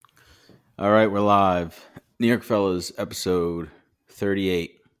All right, we're live. New York Fellas, episode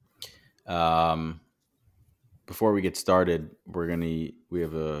 38. Before we get started, we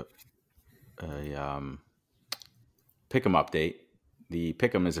have a pick'em update. The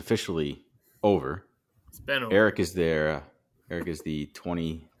pick'em is officially over. It's been over. Eric is there. Eric is the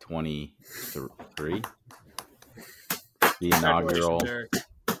 2023, the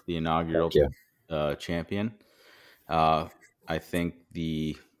inaugural champion. I think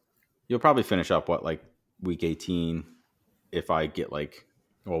you'll probably finish up week 18 if I get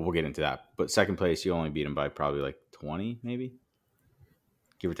we'll get into that. But second place, you only beat him by probably 20, maybe,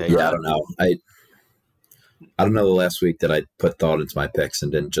 give or take. Yeah, I don't know. I don't know the last week that I put thought into my picks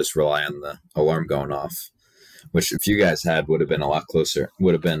and didn't just rely on the alarm going off, which if you guys had would have been a lot closer.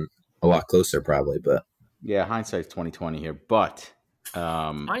 Would have been a lot closer probably, but yeah, hindsight's 2020 here. But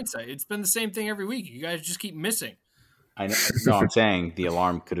hindsight, it's been the same thing every week. You guys just keep missing. I know. No, I'm saying the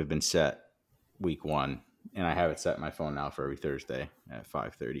alarm could have been set week 1, and I have it set in my phone now for every Thursday at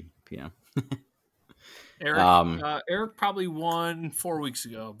 5:30 p.m. Eric probably won 4 weeks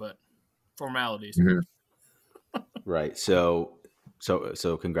ago, but formalities. Mm-hmm. Right. So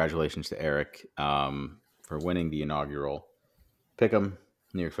congratulations to Eric for winning the inaugural Pick'em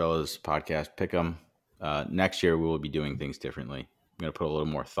New York Fellas podcast. Pick'em. Next year we will be doing things differently. I'm going to put a little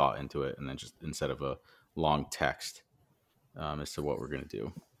more thought into it, and then just instead of a long text as to what we're going to do,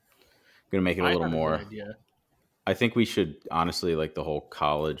 I'm going to make it a little more. I think we should honestly the whole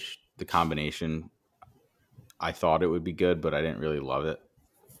college, the combination. I thought it would be good, but I didn't really love it.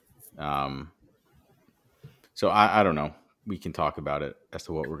 So I don't know. We can talk about it as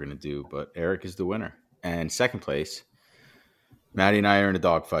to what we're going to do, but Eric is the winner. And second place, Maddie and I are in a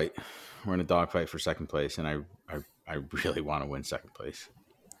dogfight. We're in a dogfight for second place, and I really want to win second place.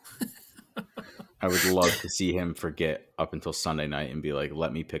 I would love to see him forget up until Sunday night and be like,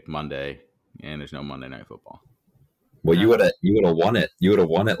 let me pick Monday, and there's no Monday Night Football. Well, you would have won it. You would have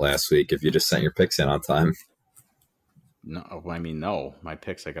won it last week if you just sent your picks in on time. No, I mean, no. My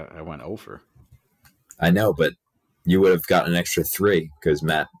picks, I went over. I know, but you would have gotten an extra 3 because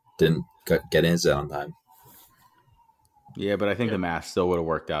Matt didn't get his on time. Yeah, but I think the math still would have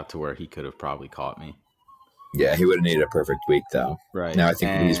worked out to where he could have probably caught me. Yeah, he would have needed a perfect week, though. Right. Now I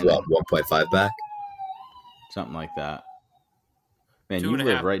think he's 1.5 back? Something like that. Man, you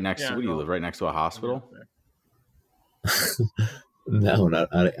live right next to, you live right next to a hospital? No,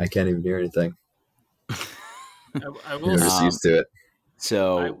 I can't even hear anything. I will. You're just used to it.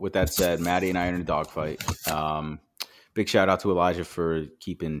 So, with that said, Maddie and I are in a dogfight. Big shout out to Elijah for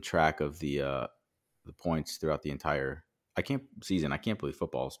keeping track of the points throughout the entire season. I can't believe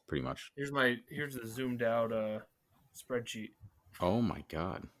football's pretty much. Here's the zoomed out spreadsheet. Oh my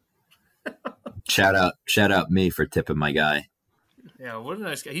god! Shout out me for tipping my guy. Yeah, what a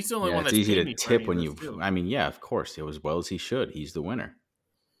nice guy. He's the only one that's easy to tip when you. I mean, yeah, of course, as well as he should. He's the winner.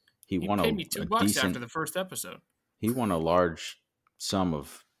 He paid me $2 after the first episode. He won a large sum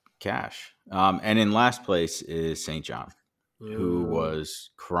of cash. And in last place is St. John, who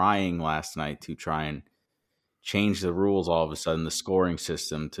was crying last night to try and change the rules all of a sudden, the scoring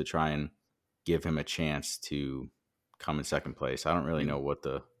system, to try and give him a chance to come in second place. I don't really know what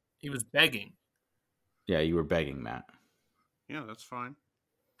He was begging. Yeah, you were begging, Matt. Yeah, that's fine.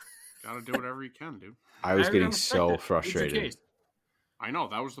 Got to do whatever you can, dude. I was getting so frustrated. I know,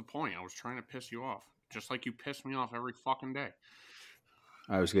 that was the point. I was trying to piss you off. Just like you piss me off every fucking day.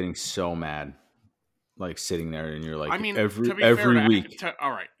 I was getting so mad. Sitting there and you're like, I mean, every week. All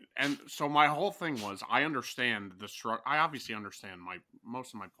right. And so my whole thing was, I understand I obviously understand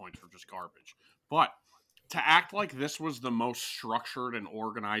most of my points were just garbage. But to act like this was the most structured and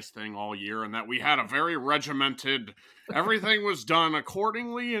organized thing all year, and that we had a very regimented, everything was done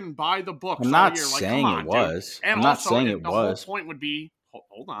accordingly and by the book. I'm not saying it was. And I'm not saying it was. The whole point would be,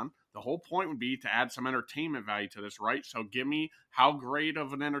 hold on. The whole point would be to add some entertainment value to this, right? So give me, how great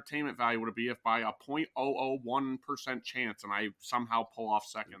of an entertainment value would it be if by a 0.001% chance and I somehow pull off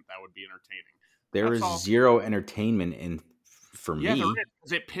second, that would be entertaining. There is zero entertainment for me. Yeah, there is,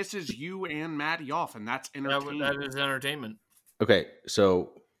 because it pisses you and Maddie off, and that's entertainment. That is entertainment. Okay,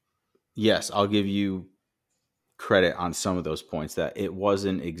 so yes, I'll give you credit on some of those points that it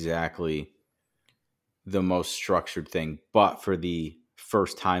wasn't exactly the most structured thing, but for the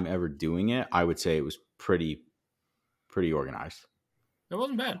first time ever doing it, I would say it was pretty organized. It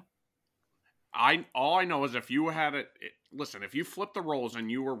wasn't bad. All I know is if you had listen, if you flipped the roles and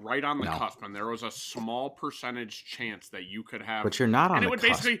you were right on the cusp, and there was a small percentage chance that you could have, but you're not on the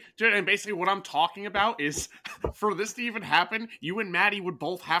cusp. Basically what I'm talking about is, for this to even happen, you and Maddie would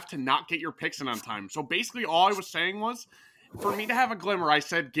both have to not get your picks in on time. So basically all I was saying was, for me to have a glimmer, I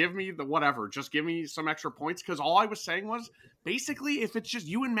said, give me the whatever. Just give me some extra points. Because all I was saying was, basically, if it's just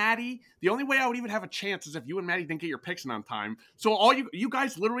you and Maddie, the only way I would even have a chance is if you and Maddie didn't get your picks in on time. So all you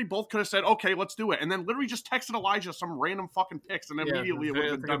guys literally both could have said, okay, let's do it. And then literally just texted Elijah some random fucking picks. And immediately it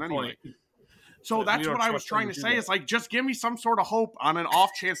would have been done anyway. So But that's what I was trying to say. Is like, just give me some sort of hope on an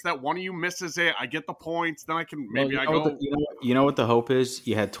off chance that one of you misses it. I get the points. Then I can maybe I go. You know what the hope is?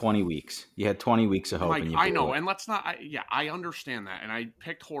 You had 20 weeks. You had 20 weeks of hope. Like, I know, and let's not. I understand that, and I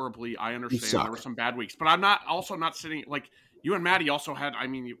picked horribly. I understand there were some bad weeks, but I'm not sitting like you and Maddie also had. I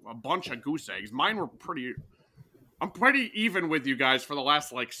mean, a bunch of goose eggs. Mine were pretty. I'm pretty even with you guys for the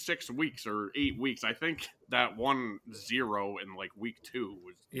last like 6 weeks or 8 weeks. I think that 1-0 in like week 2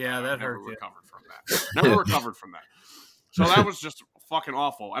 was that never hurt. Recovered from that. Never recovered from that. So that was just fucking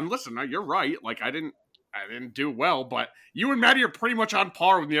awful. And listen, you're right. Like I didn't do well, but you and Maddie are pretty much on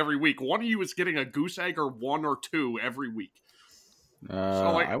par with me every week. One of you is getting a goose egg or 1 or 2 every week.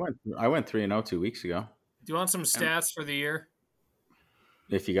 So like, I went 3-0 2 weeks ago. Do you want some stats for the year?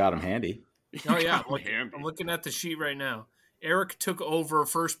 If you got them handy. Oh, yeah. I'm looking at the sheet right now. Eric took over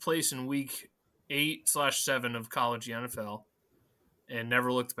first place in week 8/7 of college NFL and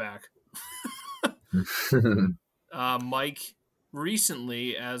never looked back. Mike,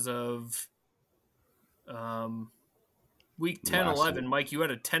 recently, as of week 10-11, Mike, you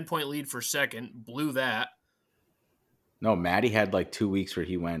had a 10-point lead for second. Blew that. No, Maddie had like 2 weeks where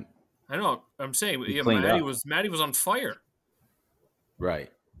he went. I know. I'm saying, Maddie was on fire.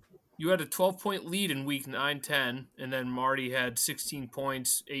 Right. You had a 12-point lead in week 9-10, and then Marty had 16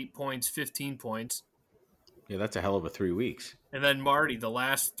 points, 8 points, 15 points. Yeah, that's a hell of a 3 weeks. And then Marty, the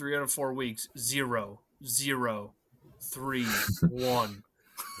last 3 out of 4 weeks, 0, 0, 3, 1.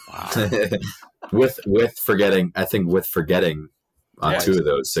 Wow. with forgetting on 2 of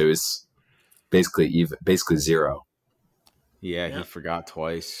those, so it was basically 0. Yeah, he forgot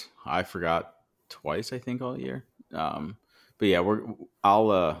twice. I forgot twice, I think, all year. But yeah,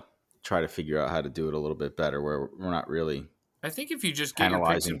 I'll try to figure out how to do it a little bit better where we're not really. I think if you just get your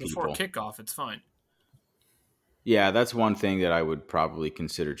picks in before kickoff, it's fine. Yeah, that's one thing that I would probably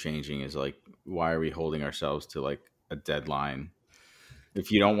consider changing is like, why are we holding ourselves to like a deadline?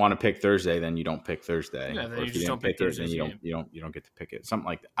 If you don't want to pick Thursday, then you don't pick Thursday. Yeah, then or you just don't pick Thursday. Then you don't get to pick it. Something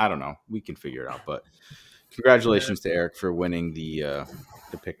like that. I don't know. We can figure it out. But congratulations to Eric for winning the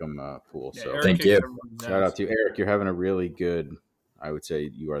Pick'em pool. Yeah, so Eric thank you. Shout out to Eric. You're having a really good. I would say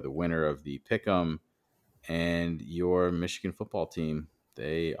you are the winner of the Pick'em, and your Michigan football team.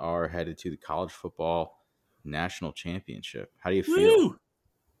 They are headed to the college football national championship. How do you feel? Woo!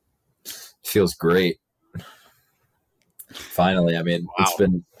 Feels great. Finally, I mean, It's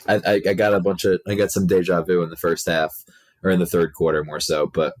been. I got some deja vu in the first half or in the third quarter more so,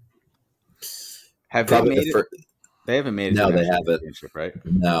 but have they made it? They haven't made it. No, to the they haven't. Championship, right?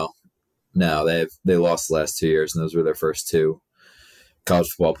 No, they lost the last 2 years, and those were their first 2 college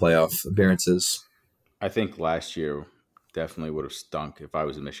football playoff appearances. I think last year definitely would have stunk. If I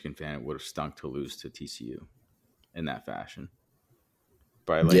was a Michigan fan, it would have stunk to lose to TCU in that fashion.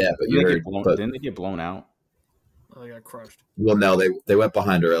 But but didn't they get blown out? Oh, they got crushed. Well, no, they went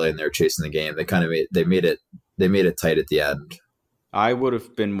behind early and they were chasing the game. They made it tight at the end. I would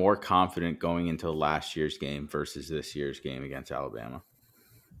have been more confident going into last year's game versus this year's game against Alabama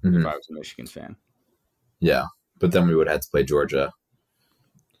if I was a Michigan fan. Yeah, but then we would have had to play Georgia.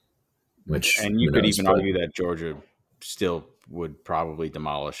 And you could even argue that Georgia still would probably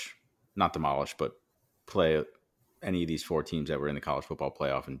but play any of these 4 teams that were in the college football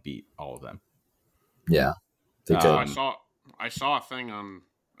playoff and beat all of them. Yeah. I saw a thing on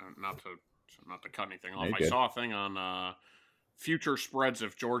not to cut anything off. I saw a thing on future spreads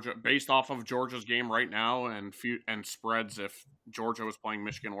if Georgia, based off of Georgia's game right now, and spreads if Georgia was playing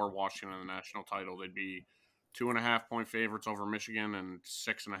Michigan or Washington in the national title, they'd be 2.5 point favorites over Michigan and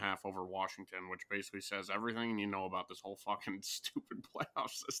 6.5 over Washington, which basically says everything you know about this whole fucking stupid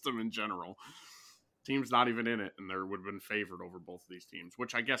playoff system in general. Teams not even in it, and there would have been favored over both of these teams,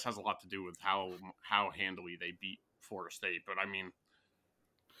 which I guess has a lot to do with how handily they beat Florida State. But I mean,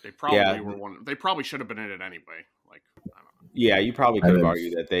 they probably were one. They probably should have been in it anyway. Like, I don't know. Yeah, you probably could have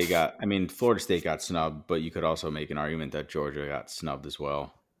argued that they got. I mean, Florida State got snubbed, but you could also make an argument that Georgia got snubbed as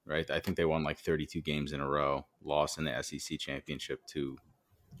well, right? I think they won like 32 games in a row, lost in the SEC championship to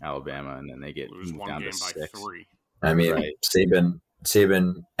Alabama, and then they get lose one down game to by 6. 3. I mean, right.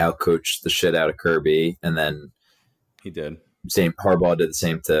 Saban outcoached the shit out of Kirby, and then he did. Harbaugh did the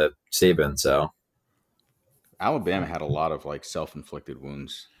same to Saban. So Alabama had a lot of like self-inflicted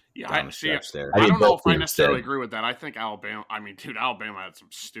wounds. Yeah, down the stretch there. I don't know if I teams necessarily did. agree with that. I think Alabama. I mean, dude, Alabama had some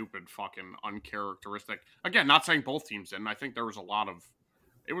stupid, fucking uncharacteristic. Again, not saying both teams did. And I think there was a lot of.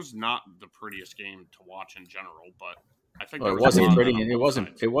 It was not the prettiest game to watch in general, but I think Well, there it was a wasn't lot of pretty, that on and it both wasn't.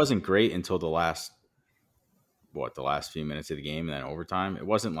 sides. It wasn't great until the last few minutes of the game, and then overtime. It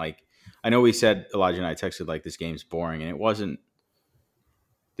wasn't like I know we said Elijah and I texted like this game's boring, and it wasn't.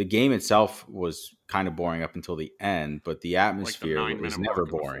 The game itself was kind of boring up until the end, but the Like the atmosphere 9-minute was mark never in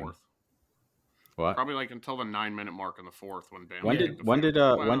the boring. fourth. What? Probably like until the 9-minute mark in the fourth when Bama When kicked did the when field did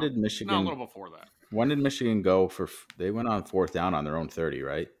goal. when Well, did Michigan? No, a little before that. When did Michigan go for? They went on fourth down on their own 30,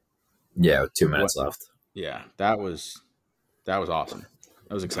 right? Yeah, with 2 minutes left. Yeah, that was awesome.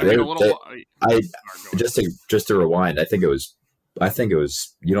 That was I exciting. think a little. Just to rewind, I think it was.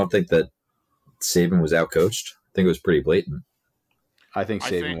 You don't think that Saban was outcoached? I think it was pretty blatant. I think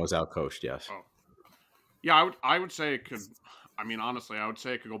Saban was outcoached. Yes. Oh. Yeah, I would say it could. I mean, honestly, I would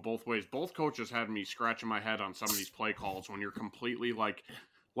say it could go both ways. Both coaches had me scratching my head on some of these play calls when you're completely like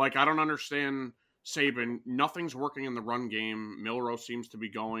I don't understand Saban. Nothing's working in the run game. Milroe seems to be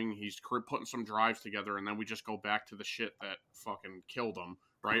going. He's putting some drives together, and then we just go back to the shit that fucking killed him,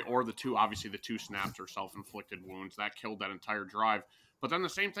 right? Or the two snaps are self-inflicted wounds that killed that entire drive. But then the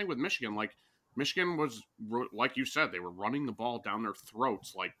same thing with Michigan, like. Michigan was, like you said, they were running the ball down their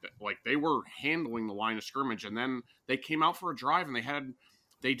throats, like they were handling the line of scrimmage, and then they came out for a drive and they had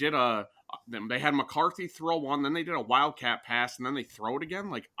McCarthy throw one, then they did a wildcat pass, and then they throw it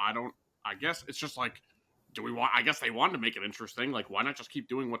again. Like I guess it's just like, do we want? I guess they wanted to make it interesting. Like why not just keep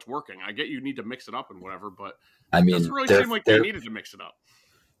doing what's working? I get you need to mix it up and whatever, but I mean, it doesn't really seem like they needed to mix it up.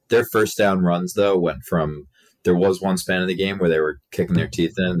 Their first down runs though went from. There was one span of the game where they were kicking their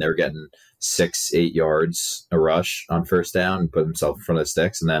teeth in. They were getting 6-8 yards a rush on first down, put themselves in front of the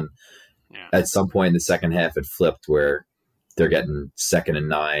sticks. And then at some point in the second half, it flipped where they're getting 2nd and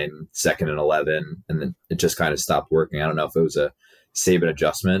 9, 2nd and 11. And then it just kind of stopped working. I don't know if it was a Saban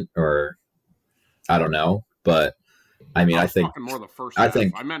adjustment or I don't know. But I mean, I think more the first half.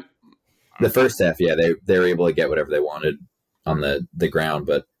 I meant the first half. Yeah, they were able to get whatever they wanted on the ground.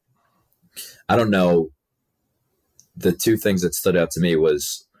 But I don't know. The two things that stood out to me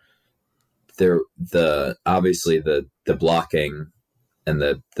was obviously the blocking and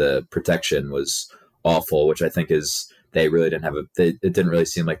the protection was awful, which I think is they really didn't have it didn't really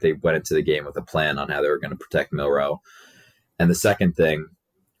seem like they went into the game with a plan on how they were going to protect Milroe. And the second thing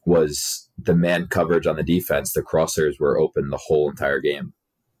was the man coverage on the defense. The crossers were open the whole entire game.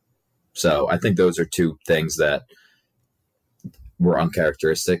 So I think those are two things that were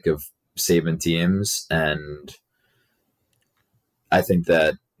uncharacteristic of Saban teams, and I think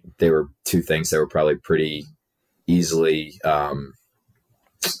that they were two things that were probably pretty easily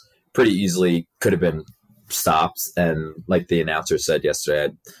could have been stopped. And like the announcer said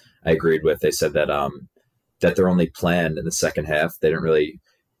yesterday, I agreed with. They said that that their only plan in the second half, they didn't really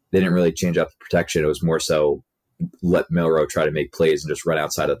change up the protection. It was more so let Milroe try to make plays and just run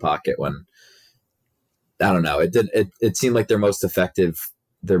outside of the pocket. When I don't know, it seemed like their most effective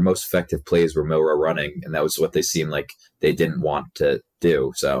plays were Milroe running, and that was what they seemed like they didn't want to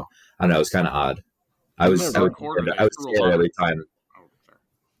do. So I don't know, it was kind of odd. I was scared every time.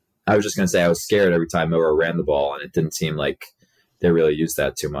 I was just going to say I was scared every time Milroe ran the ball, and it didn't seem like they really used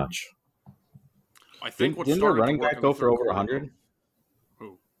that too much. I think didn't their running back go for over 100?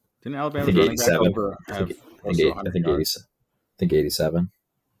 Who? Didn't Alabama's running back over I think 87.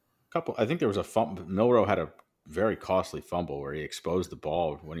 I think there was a fumble. Milroe had a very costly fumble where he exposed the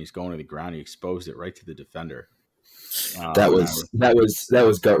ball when he's going to the ground. He exposed it right to the defender. That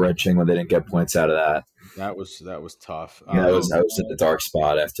was gut wrenching when they didn't get points out of that. That was tough. I was in the dark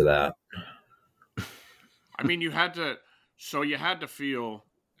spot after that. I mean, you had to feel,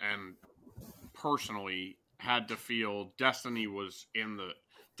 and personally had to feel destiny was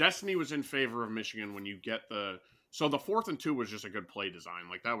in favor of Michigan when you get the 4th and 2 was just a good play design.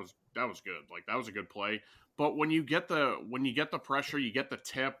 Like that was good. Like that was a good play. But when you get the pressure, you get the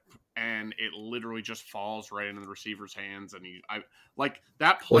tip, and it literally just falls right into the receiver's hands. And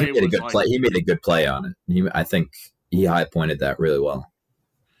that play. He made a good play. He made a good play on it. I think he high pointed that really well.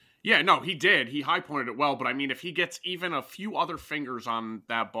 Yeah, no, he did. He high pointed it well, but I mean, if he gets even a few other fingers on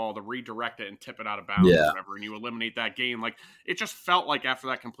that ball to redirect it and tip it out of bounds or whatever, and you eliminate that game, like it just felt like after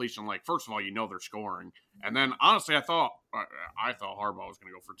that completion, like first of all, they're scoring, and then honestly, I thought Harbaugh was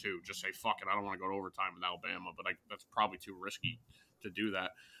going to go for 2. Just say fuck it, I don't want to go to overtime with Alabama, but that's probably too risky to do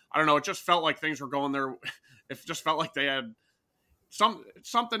that. I don't know. It just felt like things were going there. It just felt like they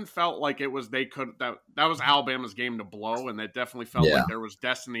something felt like it was that was Alabama's game to blow, and it definitely felt like there was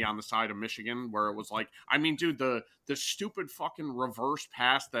destiny on the side of Michigan, where it was like, I mean, dude, the stupid fucking reverse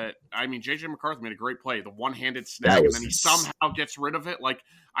pass that, I mean, JJ McCarthy made a great play, the one-handed snag, and then he somehow gets rid of it. Like,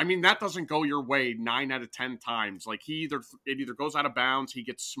 I mean, that doesn't go your way 9 out of 10 times. Like, it either goes out of bounds, he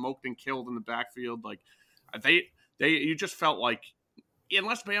gets smoked and killed in the backfield. Like, you just felt like,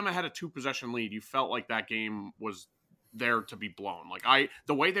 unless Bama had a 2-possession lead, you felt like that game was there to be blown. Like,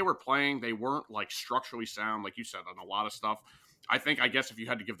 the way they were playing, they weren't like structurally sound, like you said, on a lot of stuff. I guess if you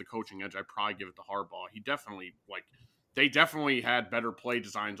had to give the coaching edge, I'd probably give it to Harbaugh. They definitely had better play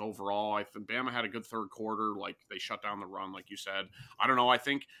designs overall. I think Bama had a good third quarter. Like, they shut down the run, like you said. I don't know. I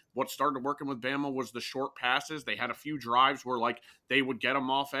think what started working with Bama was the short passes. They had a few drives where, like, they would get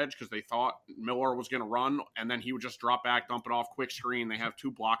him off edge because they thought Miller was going to run, and then he would just drop back, dump it off, quick screen. They have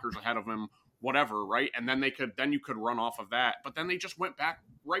 2 blockers ahead of him, whatever, right? And then you could run off of that. But then they just went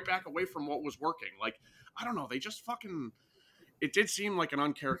right back away from what was working. Like, I don't know. They just fucking... It did seem like an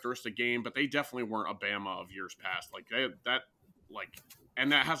uncharacteristic game, but they definitely weren't a Bama of years past.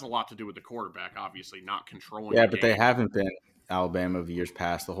 And that has a lot to do with the quarterback, obviously, not controlling. Yeah, but they haven't been Alabama of years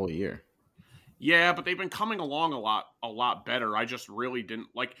past the whole year. Yeah, but they've been coming along a lot better. I just really didn't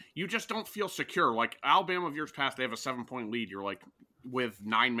like. You just don't feel secure. Like, Alabama of years past, they have a 7-point lead. You're like, with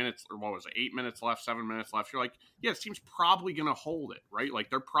 9 minutes, or what was it, 8 minutes left, 7 minutes left. You're like, yeah, this team's probably going to hold it, right?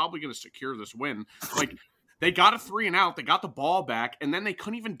 Like, they're probably going to secure this win. Like. They got a 3-and-out. They got the ball back, and then they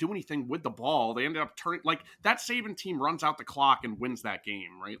couldn't even do anything with the ball. They ended up turning, like, that Saban team runs out the clock and wins that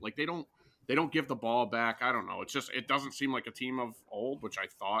game, right? Like, they don't give the ball back. I don't know. It doesn't seem like a team of old, which I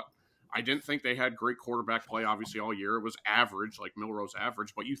thought. I didn't think they had great quarterback play, obviously, all year. It was average, like Milrose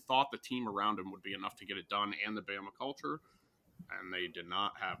average, but you thought the team around him would be enough to get it done, and the Bama culture, and they did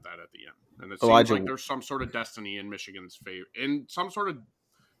not have that at the end. And it seems like there's some sort of destiny in Michigan's favor, in some sort of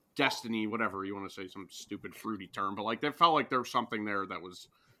destiny, whatever you want to say, some stupid fruity term, but like, they felt like there was something there that was,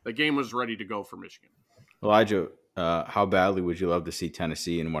 the game was ready to go for Michigan. Elijah, how badly would you love to see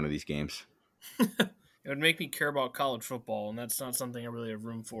Tennessee in one of these games? It would make me care about college football, and that's not something I really have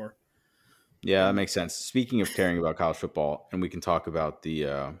room for. Yeah, that makes sense. Speaking of caring about college football, and we can talk about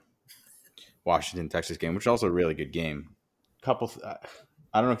the Washington-Texas game, which is also a really good game. I don't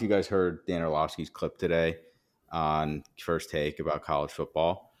know if you guys heard Dan Orlovsky's clip today on First Take about college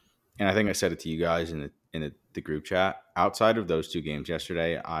football. And I think I said it to you guys in the group chat. Outside of those 2 games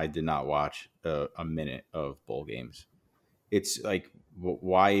yesterday, I did not watch a minute of bowl games. It's like,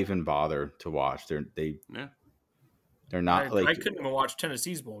 why even bother to watch? They're not I couldn't even watch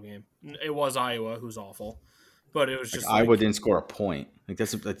Tennessee's bowl game. It was Iowa, who's awful, but it was just like, Iowa didn't score a point. Like,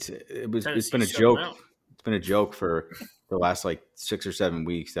 it's been a joke. It's been a joke for the last like 6 or 7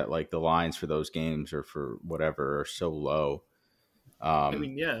 weeks that like the lines for those games or for whatever are so low. I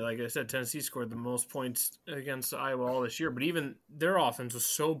mean, yeah, like I said, Tennessee scored the most points against Iowa all this year, but even their offense was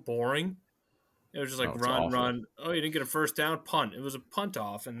so boring. It was just like run. Oh, you didn't get a first down, punt. It was a punt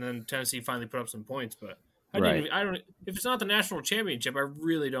off, and then Tennessee finally put up some points. But I don't. If it's not the national championship, I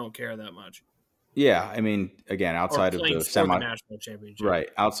really don't care that much. Yeah, I mean, again, outside of the national championship, right?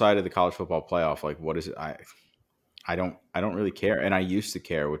 Outside of the college football playoff, like, what is it? I don't really care, and I used to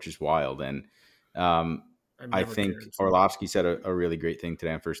care, which is wild. And I think Orlovsky said a really great thing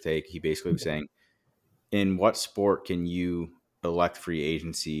today on First Take. He basically was saying, in what sport can you elect free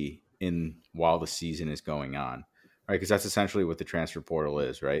agency in while the season is going on? Right? Because that's essentially what the transfer portal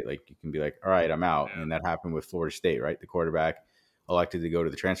is, right? Like, you can be like, all right, I'm out. And that happened with Florida State, right? The quarterback elected to go to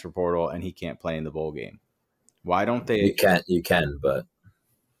the transfer portal and he can't play in the bowl game. Why don't they? You can, but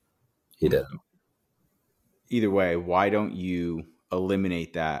he didn't. Either way, why don't you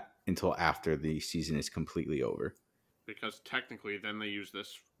eliminate that until after the season is completely over? Because technically, then they use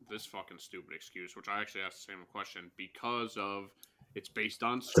this fucking stupid excuse, which I actually asked the same question, because of it's based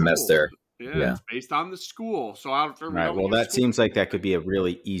on school. Semester. Yeah, it's based on the school. So right. Well, that seems like that could be a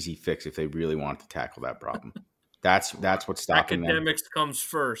really easy fix if they really want to tackle that problem. That's what's stopping Academics comes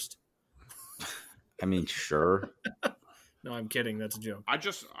first. I mean, sure. No, I'm kidding. That's a joke.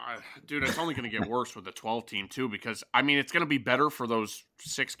 Dude, it's only going to get worse with the 12 team too, because I mean, it's going to be better for those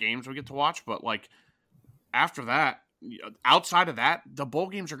 6 games we get to watch, but like after that, outside of that, the bowl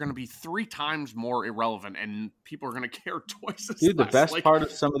games are going to be 3 times more irrelevant, and people are going to care twice as Dude, the best part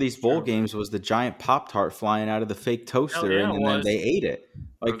of some of these bowl games was the giant Pop-Tart flying out of the fake toaster, and then they ate it.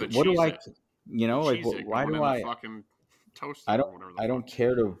 Like, what do I, like, why do I? Fucking toaster I don't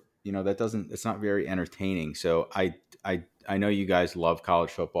care to, it's not very entertaining. So I know you guys love college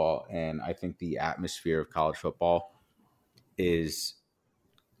football, and I think the atmosphere of college football is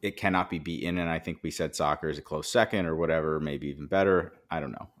it cannot be beaten. And I think we said soccer is a close second or whatever, maybe even better. I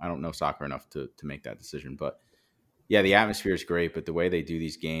don't know. I don't know soccer enough to make that decision. But yeah, the atmosphere is great, but the way they do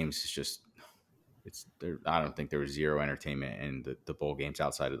these games is just it's there. I don't think there was zero entertainment in the bowl games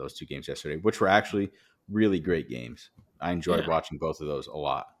outside of those 2 games yesterday, which were actually really great games. I enjoyed watching both of those a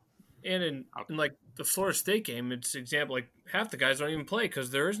lot. And in like the Florida State game, it's example like half the guys don't even play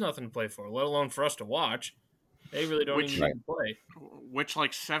because there is nothing to play for, let alone for us to watch. They really don't even need to play. Which,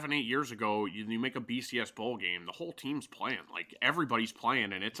 like 7-8 years ago, you make a BCS bowl game, the whole team's playing, like everybody's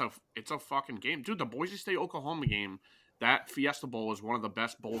playing, and it's a fucking game, dude. The Boise State Oklahoma game, that Fiesta Bowl is one of the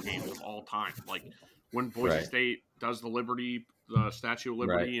best bowl games of all time. Like when Boise State does the Statue of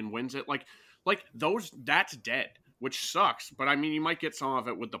Liberty, and wins it, like those, that's dead, which sucks. But I mean, you might get some of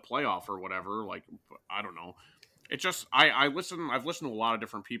it with the playoff or whatever. Like I don't know. It just I've listened to a lot of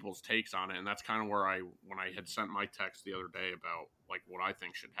different people's takes on it, and that's kind of where when I had sent my text the other day about like what I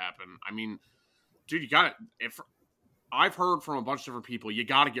think should happen. I mean, dude, you got it. I've heard from a bunch of different people, you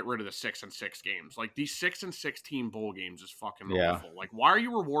got to get rid of the 6-6 games. Like these 6-6 team bowl games is fucking awful. Like, why are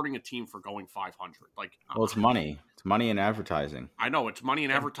you rewarding a team for going 500? Like, well, it's money. It's money in advertising. I know it's money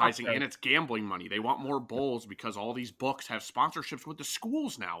in advertising, and it's gambling money. They want more bowls because all these books have sponsorships with the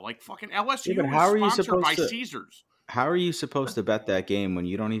schools now. Like fucking LSU is sponsored by Caesars. How are you supposed to bet that game when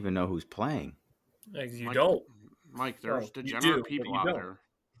you don't even know who's playing? Like, you don't. Mike, there's degenerate people out there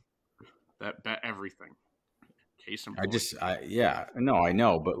that bet everything. Case in point. I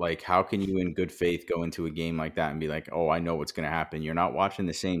know, but like, how can you in good faith go into a game like that and be like, oh, I know what's going to happen? You're not watching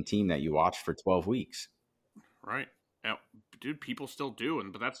the same team that you watched for 12 weeks. Right. Yeah, dude, people still do,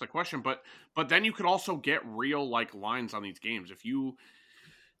 but that's the question. But then you could also get real like lines on these games. If you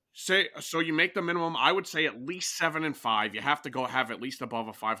say, so you make the minimum, I would say at least 7-5. You have to have at least above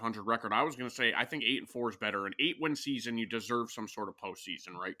a 500 record. I was going to say, I think 8-4 is better. An 8-win season, you deserve some sort of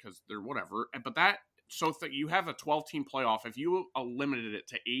postseason, right? Because they're whatever. But that, so you have a 12-team playoff. If you limited it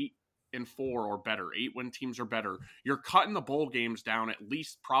to 8-4 or better, 8-win teams or better, you're cutting the bowl games down at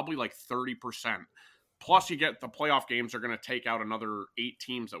least probably like 30%. Plus, you get the playoff games are going to take out another 8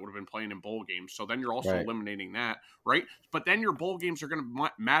 teams that would have been playing in bowl games. So then you're also eliminating that, right? But then your bowl games are going to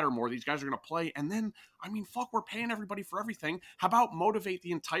matter more. These guys are going to play. And then, I mean, fuck, we're paying everybody for everything. How about motivate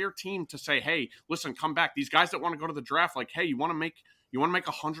the entire team to say, hey, listen, come back. These guys that want to go to the draft, like, hey, you want to make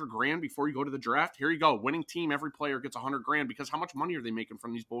 $100,000 before you go to the draft? Here you go. Winning team, every player gets $100,000 because how much money are they making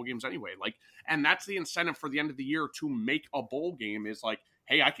from these bowl games anyway? Like, and that's the incentive for the end of the year to make a bowl game is like,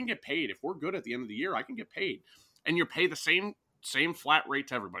 hey, I can get paid. If we're good at the end of the year, I can get paid. And you pay the same flat rate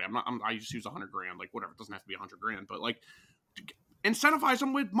to everybody. I just use $100,000, like whatever. It doesn't have to be $100,000, but like incentivize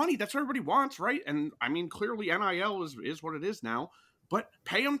them with money. That's what everybody wants, right? And I mean, clearly NIL is what it is now. But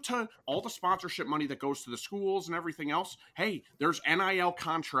pay them to all the sponsorship money that goes to the schools and everything else. Hey, there's NIL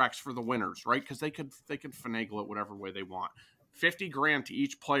contracts for the winners, right? Because they could finagle it whatever way they want. $50,000 to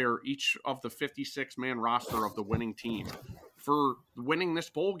each player, each of the 56-man roster of the winning team for winning this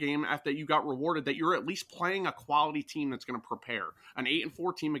bowl game after you got rewarded that you're at least playing a quality team that's going to prepare. An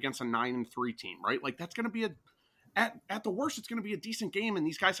 8-4 team against a 9-3 team, right? Like that's going to be at the worst, it's going to be a decent game, and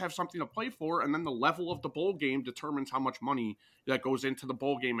these guys have something to play for, and then the level of the bowl game determines how much money that goes into the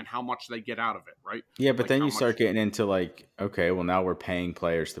bowl game and how much they get out of it, right? Yeah, but like then you start getting into like, okay, well now we're paying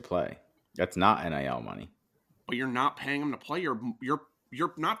players to play. That's not NIL money. But you're not paying them to play.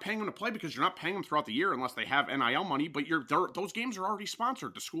 You're not paying them to play because you're not paying them throughout the year unless they have NIL money. But those games are already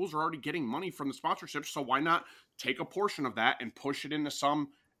sponsored. The schools are already getting money from the sponsorships. So why not take a portion of that and push it into some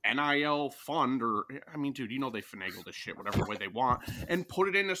NIL fund? Or I mean, dude, you know they finagle this shit whatever way they want and put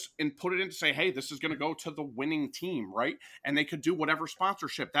it in to say, hey, this is going to go to the winning team, right? And they could do whatever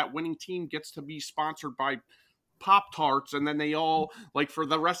sponsorship that winning team gets to be sponsored by. Pop-Tarts, and then they all like for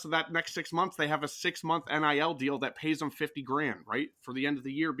the rest of that next 6 months they have a 6-month NIL deal that pays them $50,000 right for the end of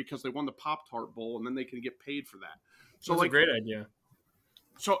the year because they won the Pop-Tart Bowl, and then they can get paid for that. So that's like a great idea.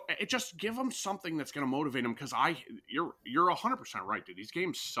 So it just give them something that's going to motivate them because you're 100% right, dude. These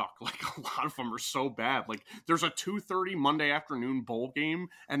games suck. Like a lot of them are so bad. Like there's a 2:30 Monday afternoon bowl game,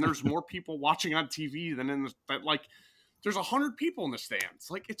 and there's more people watching on TV than in like there's 100 people in the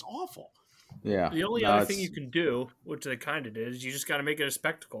stands. Like it's awful. Yeah. The only other thing you can do, which they kind of did, is you just got to make it a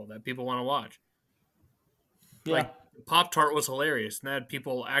spectacle that people want to watch. Yeah. Like Pop-Tart was hilarious, and that had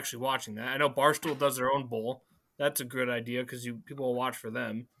people actually watching that. I know Barstool does their own bowl. That's a good idea because people will watch for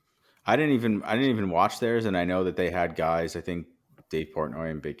them. I didn't even watch theirs, and I know that they had guys. I think Dave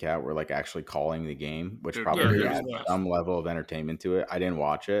Portnoy and Big Cat were like actually calling the game, which probably had some level of entertainment to it. I didn't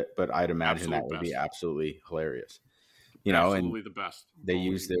watch it, but I'd imagine that would be absolutely hilarious. You know, absolutely the best. They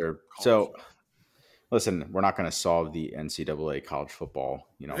use their so listen, we're not going to solve the NCAA college football,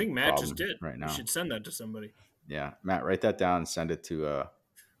 I think Matt just problem did. right now. You should send that to somebody. Yeah, Matt, write that down and send it to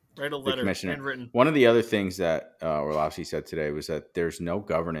write a the letter, commissioner. handwritten. One of the other things that Orlovsky said today was that there's no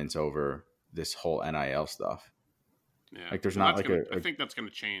governance over this whole NIL stuff. Yeah, like there's not like I think that's going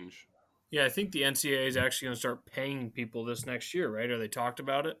to change. Yeah, I think the NCAA is actually going to start paying people this next year, right? Or they talked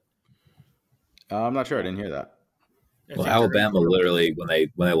about it? I'm not sure. I didn't hear that. Well, Alabama literally, when they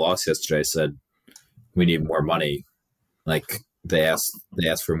lost yesterday, said we need more money. Like they asked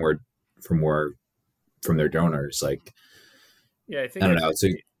for more from their donors. Like, yeah, I don't know.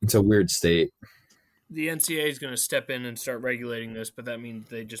 It's a weird state. The NCAA is going to step in and start regulating this, but that means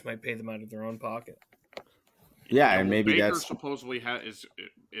they just might pay them out of their own pocket. Yeah, and maybe Baker that's supposedly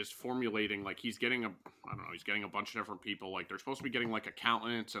is formulating, like he's getting he's getting a bunch of different people. Like they're supposed to be getting like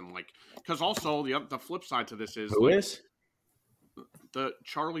accountants and like, because also the flip side to this is who like, is the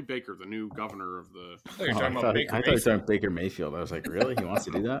Charlie Baker, the new governor of the. I thought you were talking about Baker I thought you were talking Baker Mayfield. I was like, really? He wants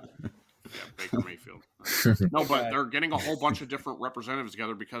to do that? Yeah, Baker Mayfield. No, but they're getting a whole bunch of different representatives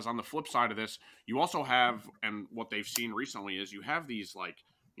together because on the flip side of this, you also have, and what they've seen recently is you have these like,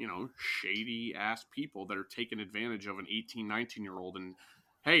 shady ass people that are taking advantage of an 18, 19-year-old and,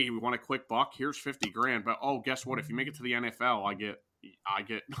 hey, we want a quick buck. Here's 50 grand. But, oh, guess what? If you make it to the NFL, I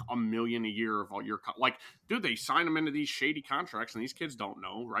get $1 million a year of all your, like, dude, they sign them into these shady contracts and these kids don't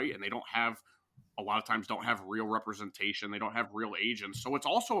know. Right. And they don't have, a lot of times don't have real representation. They don't have real agents. So it's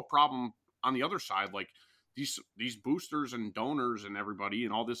also a problem on the other side. Like these boosters and donors and everybody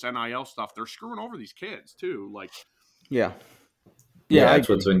and all this NIL stuff, they're screwing over these kids too. Like, yeah. Yeah, that's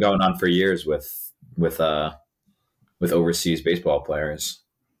what's been going on for years with overseas baseball players,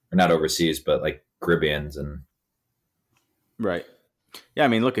 or not overseas, but like Caribbeans and right. Yeah, I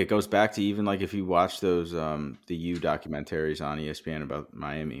mean, look, it goes back to even like if you watch those the U documentaries on ESPN about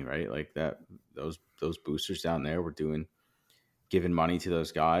Miami, right? Like those boosters down there were giving money to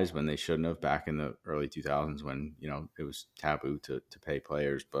those guys when they shouldn't have back in the early 2000s when it was taboo to pay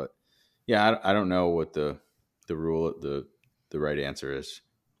players. But yeah, I don't know what the rule the right answer is.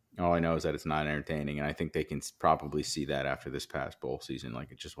 All I know is that it's not entertaining, and I think they can probably see that after this past bowl season.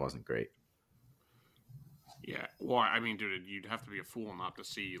 Like, it just wasn't great. Yeah, well, I mean, dude, you'd have to be a fool not to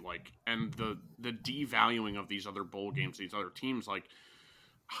see, like, and the devaluing of these other bowl games, these other teams, like,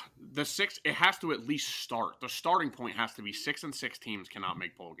 it has to at least start. The starting point has to be 6-6 teams cannot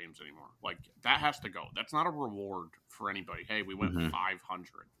make bowl games anymore. Like, that has to go. That's not a reward for anybody. Hey, we went 500.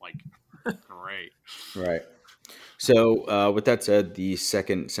 Like, great. Right. So with that said, the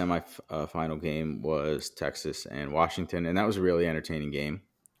second semi-final game was Texas and Washington, and that was a really entertaining game.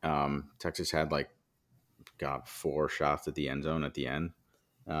 Texas had 4 shots at the end zone at the end.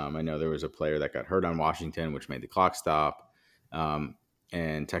 I know there was a player that got hurt on Washington, which made the clock stop.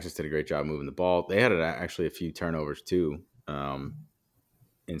 And Texas did a great job moving the ball. They had actually a few turnovers too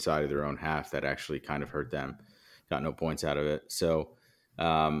inside of their own half that actually kind of hurt them. Got no points out of it. So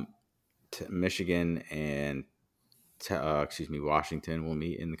Michigan and Washington will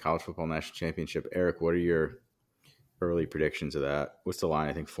meet in the College Football National Championship. Eric, what are your early predictions of that? What's the line?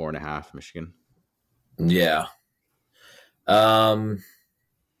 I think 4.5 Michigan. Yeah. I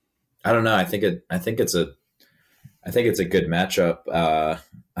don't know. I think it's a good matchup.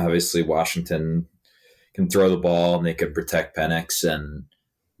 Obviously, Washington can throw the ball and they can protect Penix, and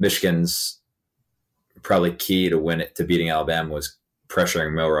Michigan's probably key to beating Alabama was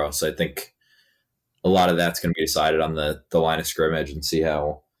pressuring Milroe. So I think a lot of that's going to be decided on the line of scrimmage and see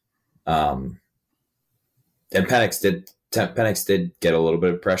how. And Penix did get a little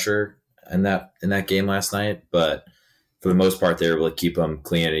bit of pressure in that game last night, but for the most part, they were able to keep him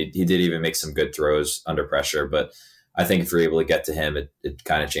clean. He did even make some good throws under pressure, but I think if you're able to get to him, it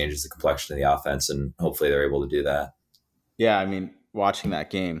kind of changes the complexion of the offense, and hopefully they're able to do that. Yeah, I mean, watching that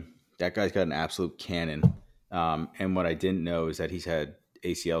game, that guy's got an absolute cannon. And what I didn't know is that he's had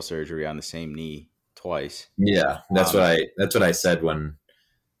ACL surgery on the same knee twice. Yeah, that's what I said when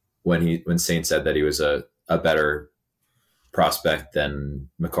Saint said that he was a better prospect than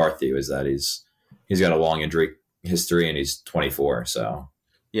McCarthy, was that he's got a long injury history and he's 24. So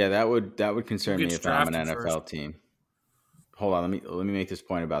yeah, that would concern me if I'm an NFL team. Hold on, let me make this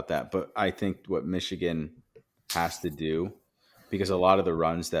point about that. But I think what Michigan has to do, because a lot of the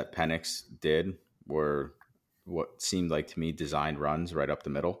runs that Penix did were what seemed like to me designed runs right up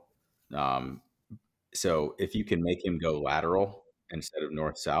the middle. So if you can make him go lateral instead of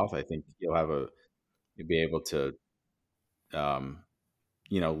north-south, I think you'll be able to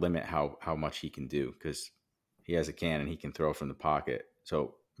limit how much he can do, because he has a cannon, he can throw from the pocket.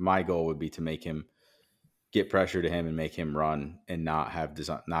 So my goal would be to make him get pressure to him and make him run and not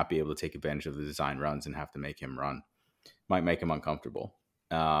be able to take advantage of the design runs and have to make him run. Might make him uncomfortable.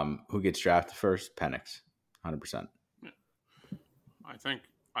 Who gets drafted first? Penix, 100%. I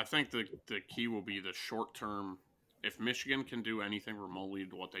think the key will be the short term. If Michigan can do anything remotely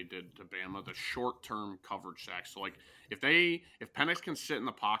to what they did to Bama, the short term coverage sacks. So like if Penix can sit in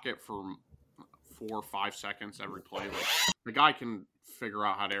the pocket for 4 or 5 seconds every play, like the guy can figure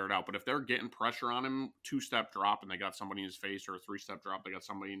out how to air it out. But if they're getting pressure on him, 2-step drop and they got somebody in his face, or a 3-step drop, they got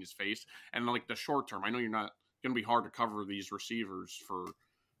somebody in his face, and like the short term, I know you're not going to be hard to cover these receivers for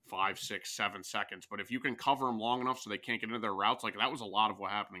 5, 6, 7 seconds. But if you can cover them long enough so they can't get into their routes, like that was a lot of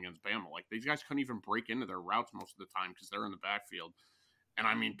what happened against Bama. Like these guys couldn't even break into their routes most of the time because they're in the backfield. And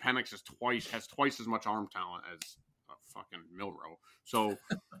I mean, Penix has twice as much arm talent as fucking Milrow. So,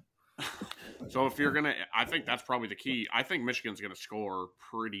 so if you're gonna, I think that's probably the key. I think Michigan's gonna score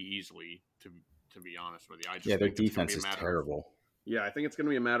pretty easily. To be honest with you, I just their think defense is terrible. Yeah, I think it's going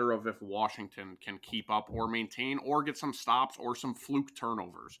to be a matter of if Washington can keep up or maintain or get some stops or some fluke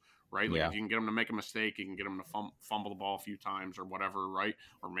turnovers, right? Like if you can get them to make a mistake, you can get them to fumble the ball a few times or whatever, right?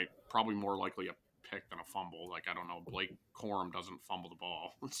 Or probably more likely a pick than a fumble. Like, I don't know, Blake Corum doesn't fumble the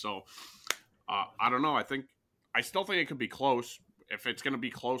ball. So, I don't know. I still think it could be close. If it's going to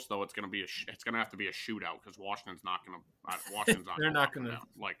be close, though, it's going to have to be a shootout because Washington's not going to. They're not going to.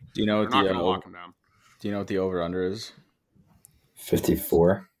 Like, do you know what the lock them down. Do you know what the over under is?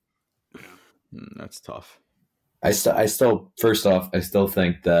 54. Yeah. That's tough. I still first off, I still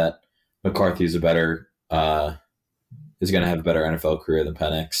think that McCarthy's is going to have a better NFL career than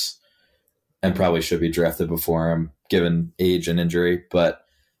Penix, and probably should be drafted before him, given age and injury. But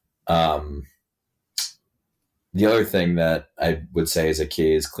the other thing that I would say is a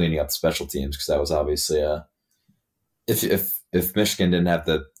key is cleaning up the special teams, because that was obviously if Michigan didn't have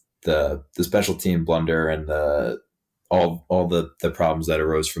the special team blunder and all the problems that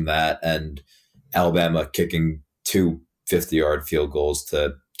arose from that, and Alabama kicking 2 50-yard field goals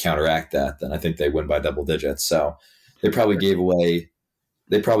to counteract that, then I think they win by double digits. So they probably gave away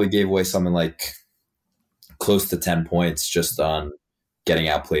something like close to 10 points just on getting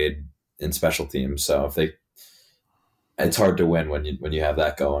outplayed in special teams. So it's hard to win when you have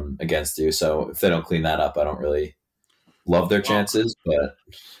that going against you. So if they don't clean that up, I don't really love their chances.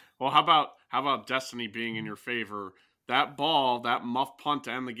 But how about destiny being in your favor? That muff punt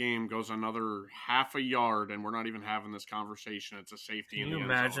to end the game goes another half a yard, and we're not even having this conversation. It's a safety. Can you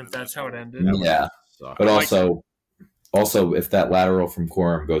imagine if that's how it ended? Yeah, but also if that lateral from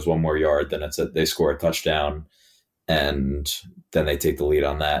Corum goes one more yard, then they score a touchdown, and then they take the lead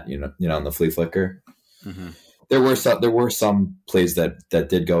on that. On the flea flicker. Mm-hmm. There were some plays that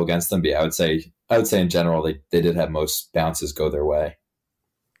did go against them, but yeah, I would say in general they did have most bounces go their way.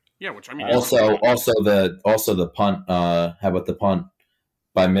 Yeah, which I mean. Also the punt. How about the punt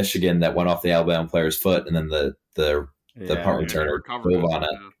by Michigan that went off the Alabama player's foot, and then the punt returner drove on it.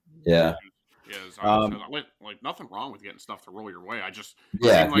 Yeah. Like nothing wrong with getting stuff to roll your way. I just they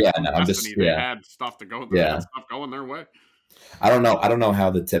had stuff to go. Had stuff going their way. I don't know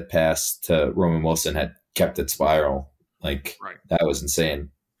how the tip pass to Roman Wilson had kept it spiral. Like that was insane.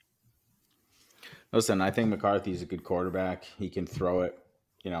 Listen, I think McCarthy's a good quarterback. He can throw it.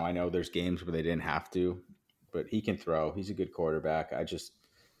 I know there's games where they didn't have to, but he can throw. He's a good quarterback.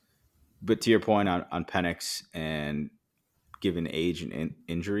 But to your point on Penix and given age and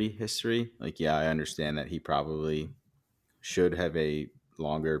injury history, I understand that he probably should have a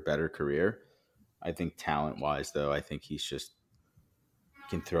longer, better career. I think talent-wise, though, I think he's just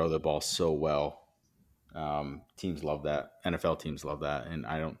can throw the ball so well. Teams love that. NFL teams love that, and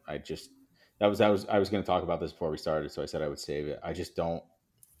I was going to talk about this before we started, so I said I would save it.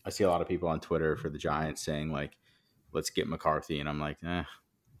 I see a lot of people on Twitter for the Giants saying let's get McCarthy, and I'm like,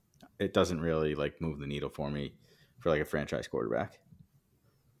 it doesn't really move the needle for me for a franchise quarterback.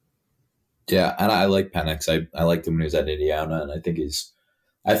 Yeah, and I like Penix. I liked him when he was at Indiana, and I think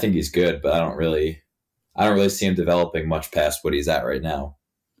he's good, but I don't really see him developing much past what he's at right now.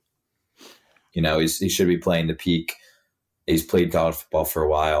 He should be playing the peak. He's played college football for a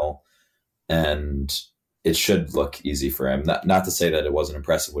while, and it should look easy for him. Not to say that it wasn't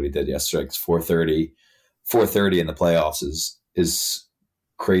impressive what he did yesterday. It's 430 in the playoffs is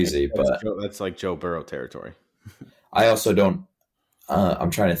crazy, that's like Joe Burrow territory. I also don't.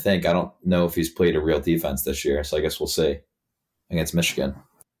 I'm trying to think. I don't know if he's played a real defense this year, so I guess we'll see against Michigan.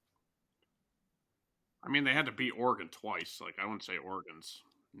 I mean, they had to beat Oregon twice. I wouldn't say Oregon's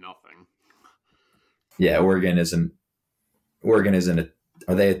nothing. Yeah, Oregon isn't.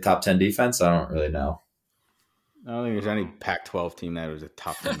 Are they a top 10 defense? I don't really know. I don't think there's any Pac-12 team that was a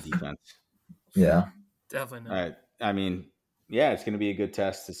top 10 defense. Yeah. Definitely not. I mean, yeah, it's going to be a good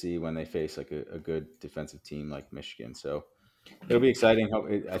test to see when they face like a good defensive team like Michigan. So it'll be exciting.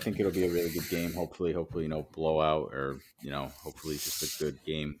 I think it'll be a really good game. Hopefully, blowout or hopefully just a good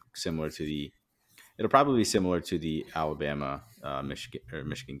game similar to the. It'll probably be similar to the Alabama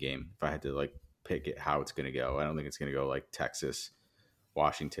Michigan game. If I had to like pick it, how it's going to go, I don't think it's going to go like Texas,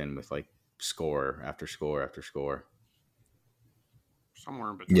 Washington with like score after score after score.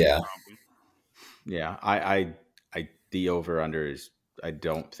 Somewhere in between, yeah, probably. Yeah, I the over under is. I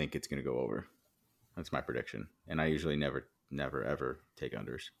don't think it's going to go over. That's my prediction, and I usually never ever take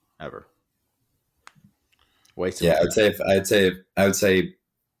unders ever. Yeah, I would say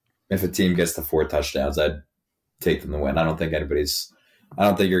if a team gets to 4 touchdowns, I'd take them to win. I don't think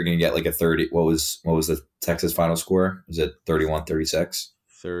you're going to get like a 30. What was the Texas final score? Was it 31-36?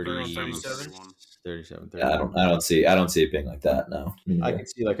 37. Yeah, I don't see it being like that. No, I could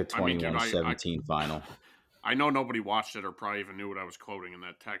see like a 21-17 final. I know nobody watched it or probably even knew what I was quoting in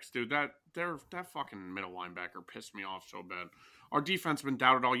that text, dude. That fucking middle linebacker pissed me off so bad. Our defense has been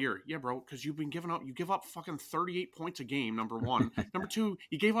doubted all year. Yeah, bro, because you've been giving up. You give up fucking 38 points a game, number one. Number two,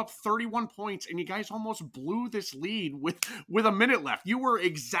 you gave up 31 points, and you guys almost blew this lead with a minute left. You were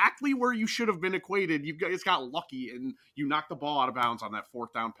exactly where you should have been equated. You guys got lucky, and you knocked the ball out of bounds on that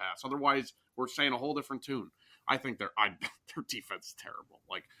 4th down pass. Otherwise, we're saying a whole different tune. I think their defense is terrible.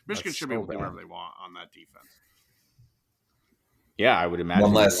 Like, Michigan should be able to do whatever they want on that defense. Yeah, I would imagine.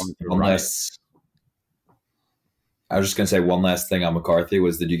 I was just gonna say one last thing on McCarthy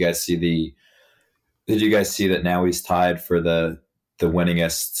was did you guys see that now he's tied for the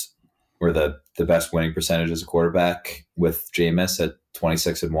winningest or the best winning percentage as a quarterback with Jameis at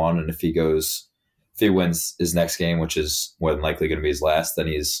 26-1, and if he wins his next game, which is more than likely going to be his last, then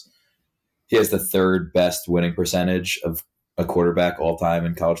he has the 3rd best winning percentage of a quarterback all time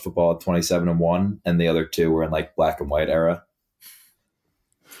in college football at 27-1, and the other 2 were in like black and white era.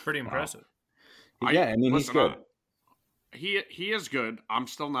 Pretty impressive. Wow. Yeah, I mean, he's good. He is good. I'm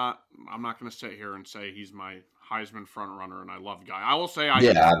not going to sit here and say he's my Heisman front runner and I love the guy. I will say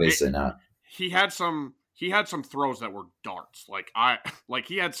obviously not. He had some throws that were darts. Like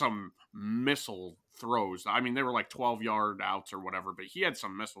he had some missile throws. I mean, they were like 12-yard outs or whatever, but he had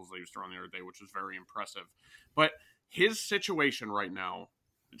some missiles that he was throwing the other day, which was very impressive. But his situation right now,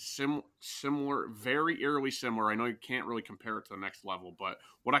 similar, very eerily similar. I know you can't really compare it to the next level, but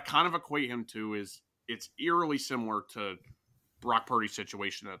what I kind of equate him to is it's eerily similar to Brock Purdy's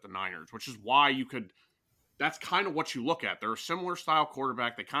situation at the Niners, which is why that's kind of what you look at. They're a similar style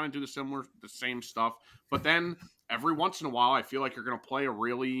quarterback. They kind of do the same stuff. But then every once in a while, I feel like you're going to play a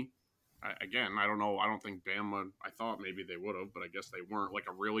really, again, I don't know. I don't think Bama, I thought maybe they would have, but I guess they weren't, like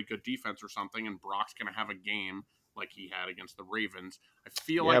a really good defense or something. And Brock's going to have a game like he had against the Ravens. I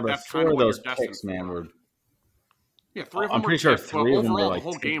feel like that's kind of what you're destined for. Man, yeah, 3 of them I'm pretty sure 3 of them were like the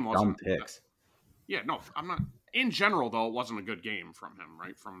whole game wasn't picks. Yeah, no, I'm not. In general, though, it wasn't a good game from him,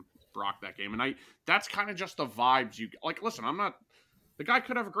 right? From Brock that game, and that's kind of just the vibes you like. Listen, I'm not. The guy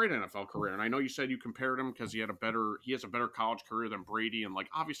could have a great NFL career, and I know you said you compared him because he has a better college career than Brady, and like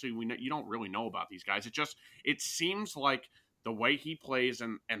obviously you don't really know about these guys. It seems like the way he plays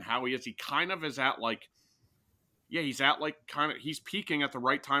and how he is, he kind of is at like, yeah, he's peaking at the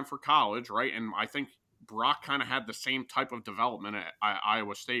right time for college, right? And I think Brock kind of had the same type of development at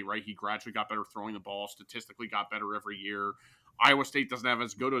Iowa State, right? He gradually got better throwing the ball, statistically got better every year. Iowa State doesn't have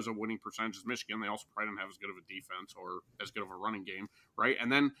as good as a winning percentage as Michigan. They also probably don't have as good of a defense or as good of a running game, right?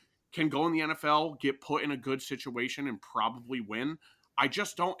 And then can go in the NFL, get put in a good situation, and probably win. I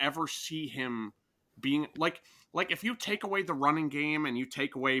just don't ever see him being like if you take away the running game and you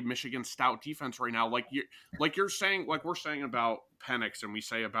take away Michigan's stout defense right now, like you're saying, like we're saying about Penix and we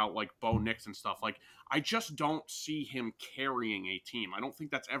say about like Bo Nix and stuff, like I just don't see him carrying a team. I don't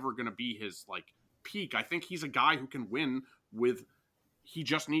think that's ever going to be his like peak. I think he's a guy who can win he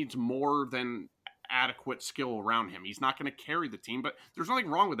just needs more than adequate skill around him. He's not going to carry the team, but there's nothing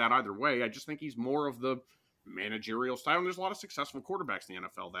wrong with that either way. I just think he's more of the managerial style, and there's a lot of successful quarterbacks in the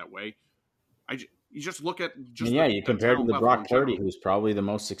NFL that way. You just look at you compared him to Brock Purdy, who's probably the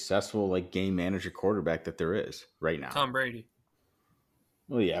most successful like game manager quarterback that there is right now. Tom Brady.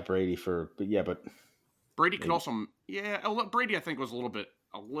 Well, yeah, Brady but Brady could also Brady I think was a little bit.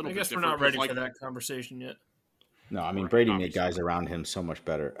 I guess we're not ready for that conversation yet. No, I mean Brady made guys around him so much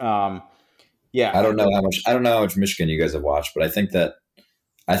better. Yeah, I don't know how much Michigan you guys have watched, but I think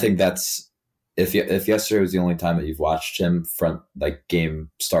that's if yesterday was the only time that you've watched him from like game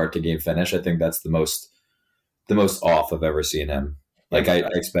start to game finish, I think that's the most off I've ever seen him. Like I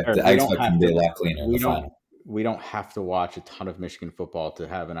expect him to be a lot cleaner in the final. We don't have to watch a ton of Michigan football to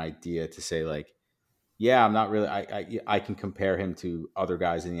have an idea to say like, yeah, I'm not really. I can compare him to other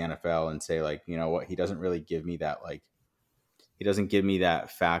guys in the NFL and say like, you know what, he doesn't really give me that like. He doesn't give me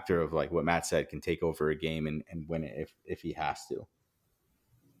that factor of like what Matt said, can take over a game and win it if he has to.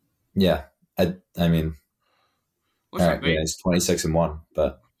 Yeah, I mean, listen, all right, yeah, he's 26-1,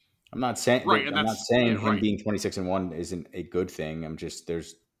 but I'm not saying right, I'm not saying him right. being 26-1 isn't a good thing. I'm just and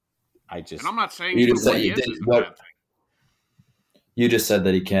I'm not saying you even just what said he you did is a what bad thing. you just said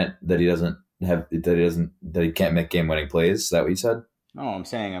that he can't that he can't make game winning plays. Is that what you said? No, I'm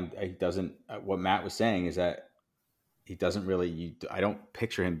saying he doesn't. What Matt was saying is that he doesn't really. I don't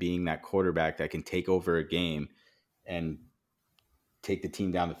picture him being that quarterback that can take over a game and take the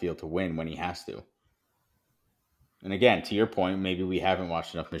team down the field to win when he has to. And again, to your point, maybe we haven't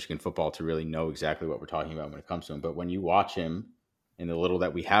watched enough Michigan football to really know exactly what we're talking about when it comes to him. But when you watch him, in the little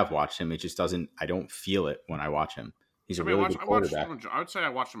that we have watched him, it just doesn't. I don't feel it when I watch him. He's a really good quarterback. I would say I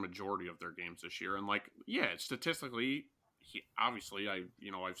watched the majority of their games this year, and like, yeah, statistically, he obviously,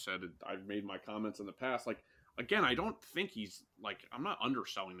 I've said it, I've made my comments in the past. Like, again, I don't think he's like, I'm not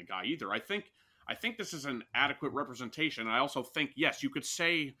underselling the guy either. I think this is an adequate representation. I also think, yes, you can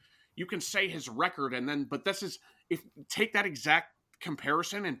say his record, and then, but this is, if take that exact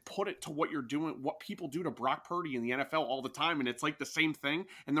comparison and put it to what you're doing, what people do to Brock Purdy in the NFL all the time, and it's like the same thing.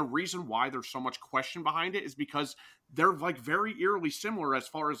 And the reason why there's so much question behind it is because they're like very eerily similar as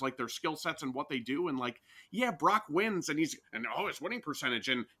far as like their skill sets and what they do. And like, yeah, Brock wins and his winning percentage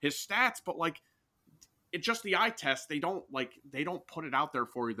and his stats, but like, it's just the eye test. They don't put it out there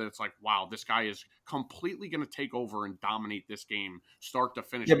for you that it's like, wow, this guy is completely going to take over and dominate this game start to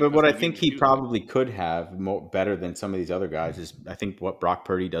finish. Yeah, but what I think he probably could have better than some of these other guys is, I think what Brock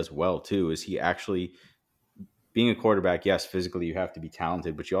Purdy does well too is he actually, being a quarterback, yes, physically you have to be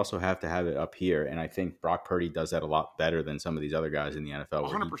talented, but you also have to have it up here. And I think Brock Purdy does that a lot better than some of these other guys in the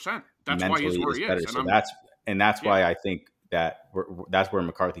NFL. 100%. That's why he's where he is. And that's why I think that's where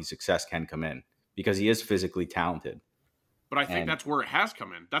McCarthy's success can come in, because he is physically talented. But I think that's where it has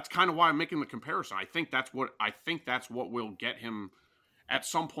come in. That's kind of why I'm making the comparison. I think that's what will get him at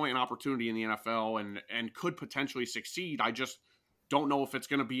some point an opportunity in the NFL and could potentially succeed. I just don't know if it's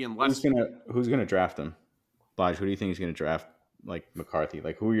going to be unless who's going to draft him. Lige, who do you think is going to draft like McCarthy?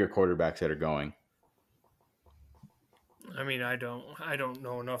 Like, who are your quarterbacks that are going? I mean, I don't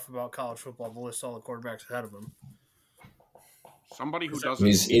know enough about college football to list all the quarterbacks ahead of him. Somebody who doesn't.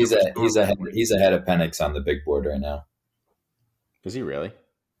 He's ahead of Penix on the big board right now. Is he really?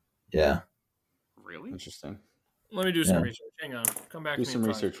 Yeah. Really interesting. Let me do some research. Hang on, come back. Do some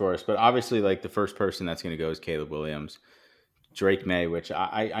research for us. But obviously, like the first person that's going to go is Caleb Williams. Drake May, which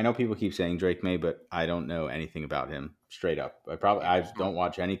I know people keep saying Drake May, but I don't know anything about him straight up. I don't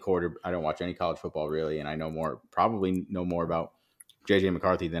watch any college football really, and I probably know more about JJ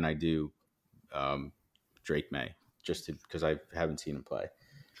McCarthy than I do Drake May, just because I haven't seen him play.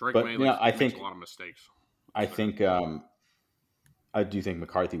 Drake May, I think makes a lot of mistakes. I think I do think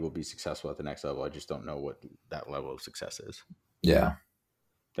McCarthy will be successful at the next level. I just don't know what that level of success is. Yeah,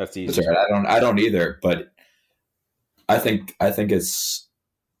 that's the easy. I don't either, but I think it's,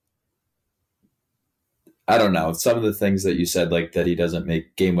 I don't know, some of the things that you said, like that he doesn't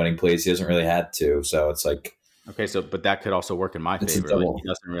make game-winning plays, he doesn't really have to. So it's like, okay, but that could also work in my favor. Like, he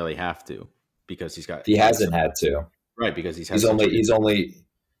doesn't really have to because he hasn't had to, right? Because he's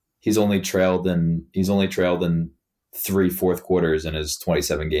only trailed in 3 fourth quarters in his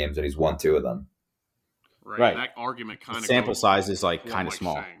 27 games, and he's won 2 of them. Right. That argument kind of sample size is like kind of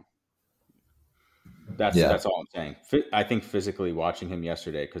small. Saying. That's all I'm saying. I think physically watching him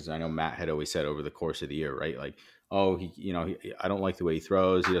yesterday, because I know Matt had always said over the course of the year, right? Like, oh, I don't like the way he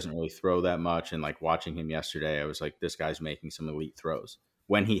throws. He doesn't really throw that much. And like watching him yesterday, I was like, this guy's making some elite throws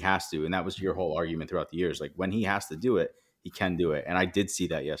when he has to. And that was your whole argument throughout the years. Like, when he has to do it, he can do it. And I did see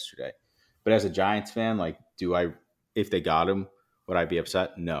that yesterday. But as a Giants fan, like, if they got him, would I be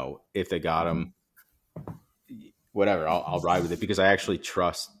upset? No. If they got him, whatever, I'll ride with it, because I actually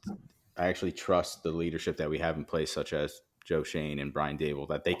trust the leadership that we have in place, such as Joe Shane and Brian Dable,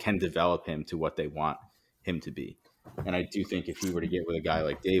 that they can develop him to what they want him to be. And I do think if he were to get with a guy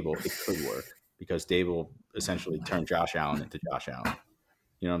like Dable, it could work, because Dable essentially turned Josh Allen into Josh Allen.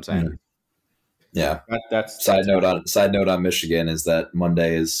 You know what I'm saying? Yeah. That's side note on Michigan is that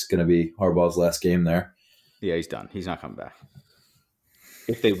Monday is going to be Harbaugh's last game there. Yeah, he's done. He's not coming back.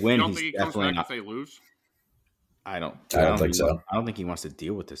 If they win, he's definitely not. If they lose, I don't think so. I don't think he wants to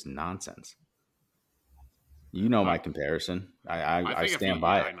deal with this nonsense. You know my comparison. I stand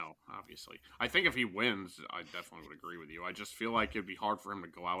by it. I know, obviously. I think if he wins, I definitely would agree with you. I just feel like it'd be hard for him to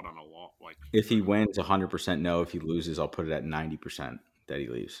go out on a loss. Like, if he wins, 100% no. If he loses, I'll put it at 90%. that he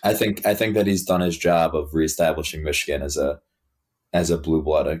leaves. I think that he's done his job of reestablishing Michigan as a blue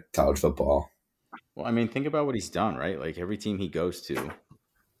blood of college football. Well, I mean, think about what he's done, right? Like every team he goes to,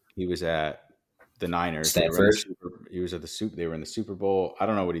 he was at the Niners. Stanford. He was at the Super. They were in the Super Bowl. I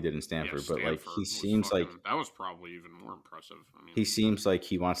don't know what he did in Stanford, but like he seems like that was probably even more impressive. I mean, he seems like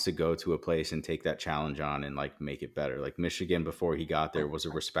he wants to go to a place and take that challenge on and like make it better. Like Michigan before he got there was a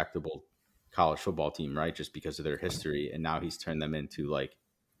respectable college football team, right? Just because of their history, and now he's turned them into like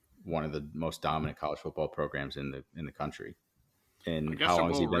one of the most dominant college football programs in the country. And how long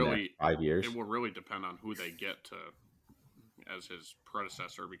has he been there? 5 years. It will really depend on who they get to as his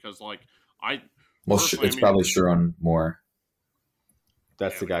predecessor, because it's probably Sharon Moore.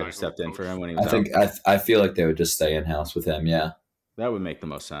 That's the guy who stepped in for him when he was I feel like they would just stay in house with him. Yeah, that would make the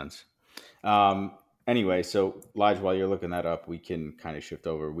most sense. Anyway, so Lige, while you're looking that up, we can kind of shift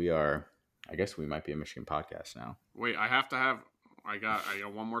over. I guess we might be a Michigan podcast now. Wait, I got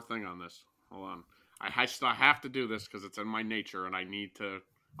one more thing on this. Hold on. I have to do this because it's in my nature, and I'm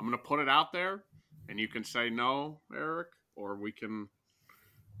going to put it out there, and you can say no, Eric, or we can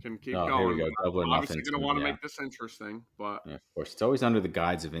keep going. Here we go. I'm obviously going to want to make this interesting, but yeah, of course, it's always under the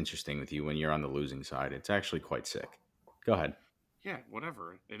guise of interesting with you when you're on the losing side. It's actually quite sick. Go ahead. Yeah,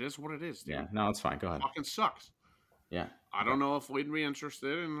 whatever. It is what it is, dude. Yeah, no, it's fine. Go ahead. It fucking sucks. Yeah. I don't know if we'd be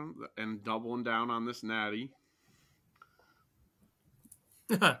interested in doubling down on this natty.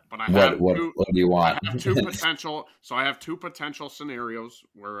 But I have what do you want? I have two potential. So I have two potential scenarios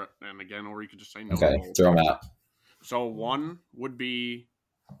where, and again, or you could just say no. Okay, throw them out. So one would be,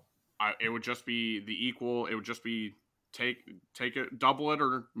 it would just be the equal. It would just be take it, double it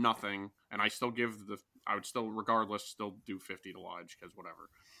or nothing, and I would still regardless still do 50 to Lige because whatever.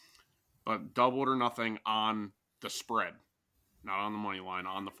 But double it or nothing on the spread, not on the money line,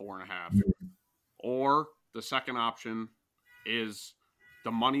 on the 4.5. Mm-hmm. Or the second option is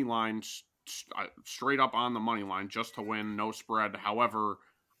the money line, straight up on the money line, just to win, no spread. However,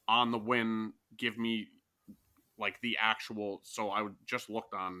 on the win, give me like the actual. So I would just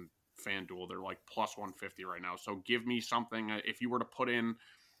looked on FanDuel; they're like plus 150 right now. So give me something. If you were to put in,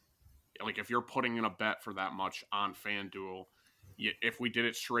 like if you're putting in a bet for that much on FanDuel, if we did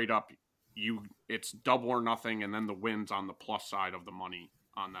it straight up, it's double or nothing, and then the wins on the plus side of the money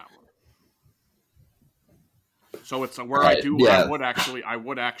on that one. So it's where I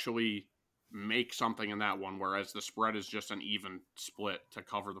would actually make something in that one, whereas the spread is just an even split to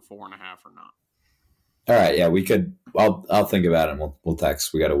cover the 4.5 or not. All right, yeah, we could. I'll think about it. And we'll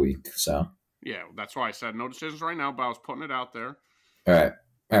text. We got a week, so yeah, that's why I said no decisions right now, but I was putting it out there. All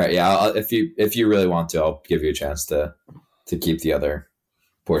right, yeah. If you really want to, I'll give you a chance to keep the other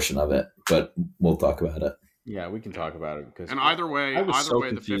portion of it, but we'll talk about it. Yeah, we can talk about it because. And either way,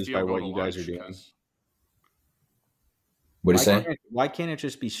 the 50 by what you guys are doing. What do you say? Why can't it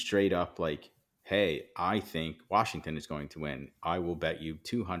just be straight up like, hey, I think Washington is going to win. I will bet you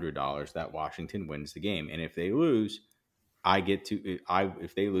 $200 that Washington wins the game. And if they lose,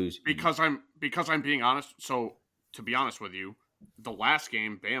 if they lose. Because I'm being honest. So to be honest with you, the last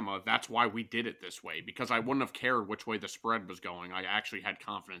game, Bama, that's why we did it this way. Because I wouldn't have cared which way the spread was going. I actually had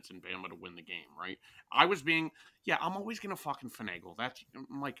confidence in Bama to win the game, right? I'm always going to fucking finagle.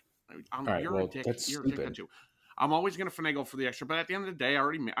 You're a dick. You're a dick too. I'm always going to finagle for the extra, but at the end of the day, I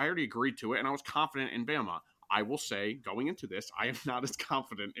already agreed to it, and I was confident in Bama. I will say, going into this, I am not as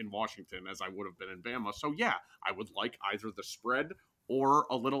confident in Washington as I would have been in Bama. So, yeah, I would like either the spread or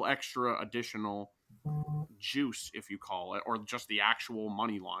a little extra additional juice, if you call it, or just the actual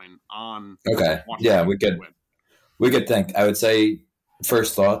money line on. Okay, Washington. Yeah, we could think. I would say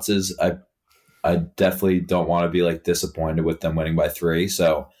first thoughts is I definitely don't want to be like disappointed with them winning by 3,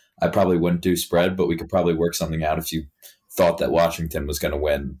 so I probably wouldn't do spread, but we could probably work something out. If you thought that Washington was going to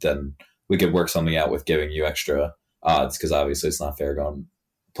win, then we could work something out with giving you extra odds because obviously it's not fair going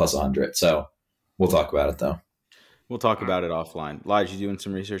plus 100. So we'll talk about it, though. We'll talk about it offline. Lige, you doing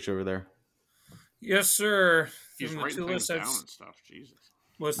some research over there? Yes, sir. He's writing things down and stuff. Jesus.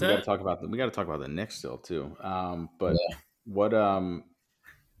 What's that? We got to talk about the Knicks still, too. But yeah. What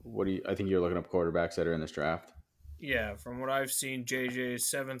do you – I think you're looking up quarterbacks that are in this draft. Yeah, from what I've seen, JJ is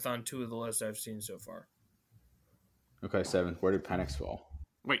 7th on 2 of the lists I've seen so far. Okay, 7th. Where did Penix fall?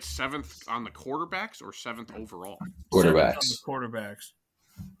 Wait, 7th on the quarterbacks or 7th overall? Quarterbacks. 7th on the quarterbacks.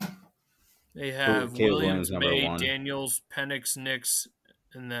 They have Williams, May, 1. Daniels, Penix, Knicks,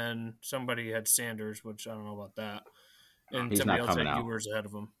 and then somebody had Sanders, which I don't know about that. And somebody else had Ewers ahead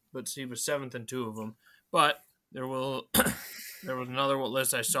of him. But he was 7th in 2 of them. But there was another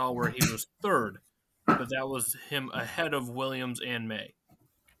list I saw where he was 3rd. But that was him ahead of Williams and May.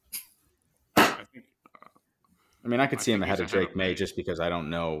 I think I mean, I could see him ahead of Drake May just because I don't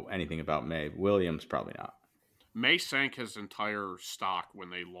know anything about May. Williams, probably not. May sank his entire stock when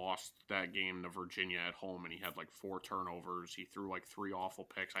they lost that game to Virginia at home, and he had like 4 turnovers. He threw like 3 awful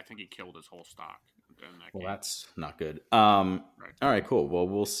picks. I think he killed his whole stock in that game. That's not good. Right. All right, cool. Well,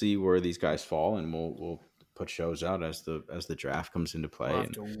 we'll see where these guys fall, and we'll put shows out as the draft comes into play. We'll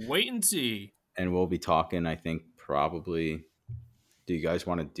have to wait and see. And we'll be talking, I think, probably. Do you guys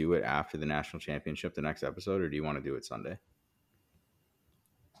want to do it after the national championship, the next episode, or do you want to do it Sunday?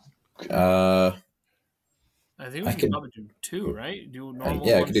 I think we can probably do 2, right? Do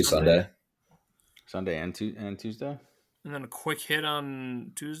normal. I could do Sunday. Sunday and Tuesday, and then a quick hit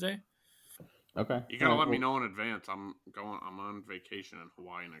on Tuesday. Okay. You gotta let me know in advance. I'm on vacation in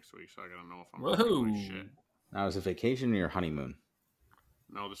Hawaii next week, so I gotta know if I'm going shit. Now, is it vacation or your honeymoon?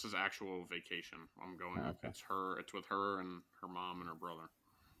 No, this is actual vacation. I'm going. Okay. It's with her and her mom and her brother.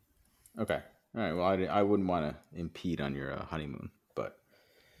 Okay. All right. Well, I wouldn't want to impede on your honeymoon, but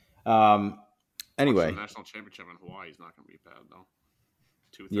anyway, the national championship in Hawaii is not going to be bad though.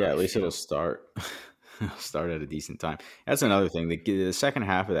 Yeah, at least it'll start. It'll start at a decent time. That's another thing. The second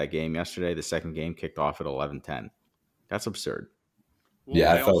half of that game yesterday, the second game kicked off at 11:10. That's absurd. Well,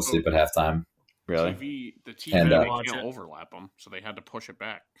 I fell asleep at halftime. Really? The TV can't overlap them, so they had to push it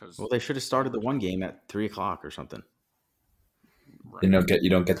back. Well, they should have started the one game at 3:00 or something. Right. You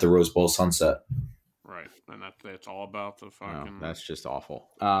don't get the Rose Bowl sunset. Right, and that's all about the fucking. No, that's just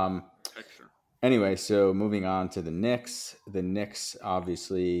awful. Picture. Anyway, so moving on to the Knicks. The Knicks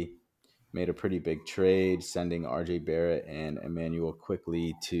obviously made a pretty big trade, sending RJ Barrett and Emmanuel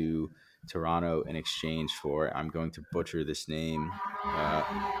Quickley to Toronto in exchange for, I'm going to butcher this name.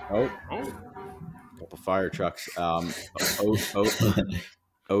 A couple fire trucks. OG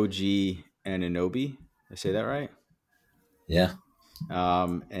Anunoby. Did I say that right? Yeah.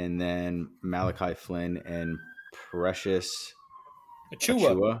 And then Malachi Flynn and Precious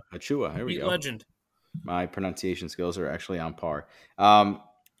Achua. Here we go. Legend. My pronunciation skills are actually on par.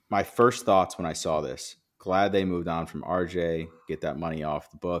 My first thoughts when I saw this, glad they moved on from RJ, get that money off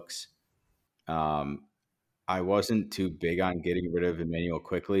the books. I wasn't too big on getting rid of Emmanuel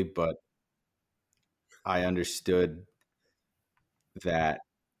Quickley, but I understood that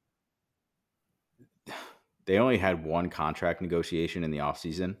they only had one contract negotiation in the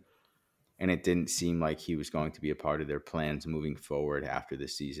offseason, and it didn't seem like he was going to be a part of their plans moving forward after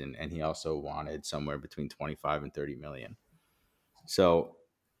this season. And he also wanted somewhere between 25 and 30 million. So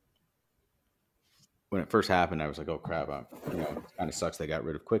when it first happened, I was like, oh crap, it kind of sucks they got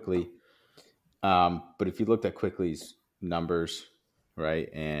rid of Quickley. But if you looked at Quickley's numbers, right,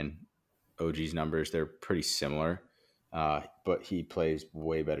 and OG's numbers, they're pretty similar. But he plays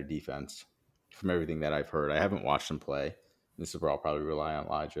way better defense from everything that I've heard. I haven't watched him play. This is where I'll probably rely on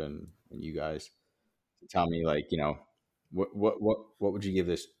Elijah and you guys to tell me, like, what would you give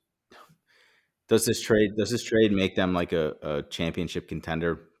this? Does this trade make them like a championship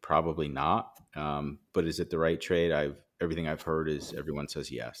contender? Probably not. But is it the right trade? Everything I've heard is everyone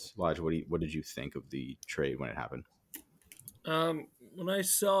says yes. Elijah, what did you think of the trade when it happened? When I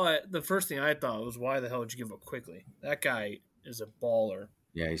saw it, the first thing I thought was, why the hell did you give up Quickley? That guy is a baller.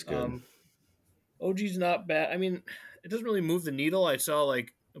 Yeah, he's good. OG's not bad. I mean, it doesn't really move the needle. I saw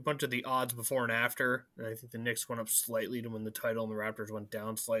like a bunch of the odds before and after, and I think the Knicks went up slightly to win the title, and the Raptors went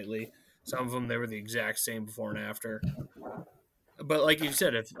down slightly. Some of them, they were the exact same before and after. But like you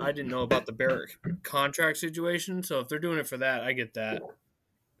said, if I didn't know about the Barrett contract situation, so if they're doing it for that, I get that.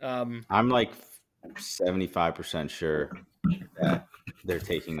 I'm like 75% sure that they're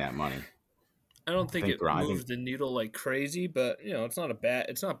taking that money. I don't think it moves the needle like crazy, but it's not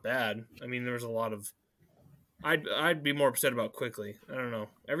bad. I mean, there's a lot of. I'd be more upset about Quickley. I don't know.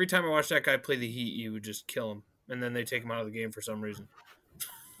 Every time I watch that guy play the Heat, you would just kill him, and then they take him out of the game for some reason.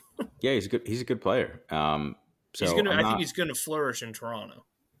 Yeah, he's a good player. I think he's gonna flourish in Toronto.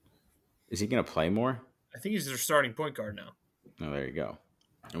 Is he gonna play more? I think he's their starting point guard now. Oh, there you go.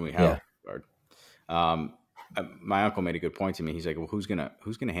 And we have a guard. My uncle made a good point to me. He's like, well, who's gonna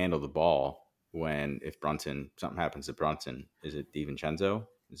handle the ball if something happens to Brunson? Is it DiVincenzo?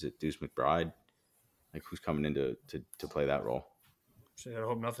 Is it Deuce McBride? Like, who's coming in to play that role? So I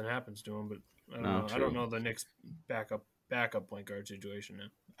hope nothing happens to him, but I don't know. True. I don't know the Knicks backup point guard situation now.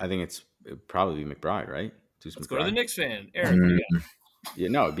 I think it'd probably be McBride, right? Let's go to the Knicks fan, Eric. Yeah,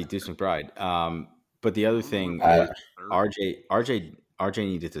 no, it'd be Deuce McBride. But the other thing, RJ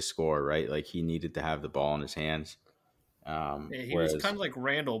needed to score, right? Like, he needed to have the ball in his hands. He was kind of like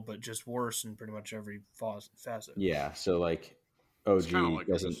Randall, but just worse in pretty much every facet. Yeah, so like OG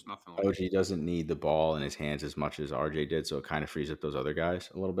doesn't need the ball in his hands as much as RJ did, so it kind of frees up those other guys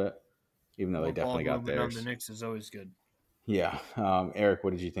a little bit. even though they definitely got theirs. On the Knicks is always good. Yeah. Eric,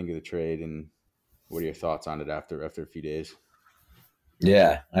 what did you think of the trade, and what are your thoughts on it after a few days?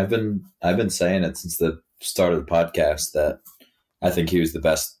 Yeah, I've been saying it since the start of the podcast that I think he was the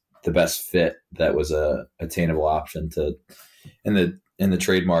best fit that was a attainable option to in the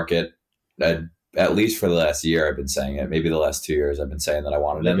trade market. At least for the last year, I've been saying it. Maybe the last 2 years, I've been saying that I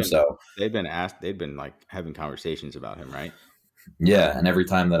wanted him. So they've been like having conversations about him, right? Yeah, and every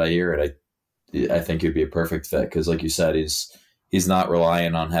time that I hear it, I think he'd be a perfect fit because, like you said, he's not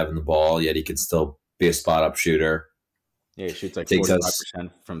relying on having the ball, yet he can still be a spot up shooter. Yeah, he shoots like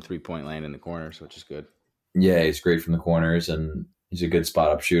 45% from 3-point land in the corners, which is good. Yeah, he's great from the corners, and he's a good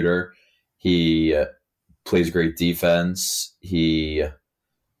spot up shooter. He plays great defense. He's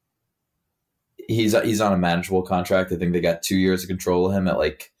on a manageable contract. I think they got 2 years of control of him at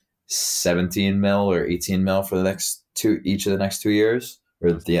like 17 mil or 18 mil for each of the next 2 years,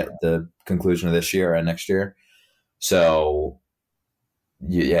 or the conclusion of this year and next year. So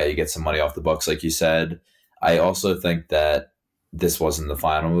you get some money off the books, like you said. I also think that this wasn't the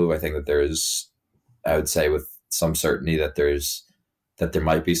final move. I think that I would say with some certainty that there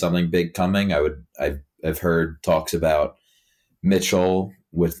might be something big coming. I've heard talks about Mitchell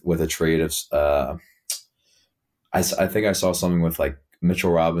with a trade of I think I saw something with like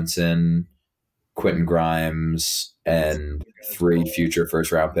Mitchell Robinson, Quentin Grimes, and 3 future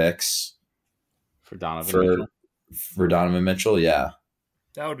first round picks for Donovan Mitchell. Yeah,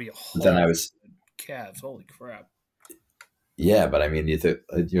 that would be a whole Cavs. Holy crap! Yeah, but I mean,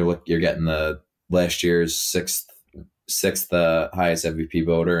 you're getting the last year's sixth highest MVP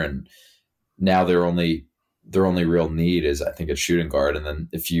voter, and now their only real need is, I think, a shooting guard. And then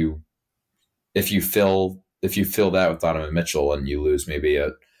if you fill that with Donovan Mitchell and you lose maybe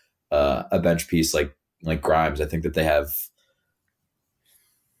a bench piece like Grimes, I think that they have.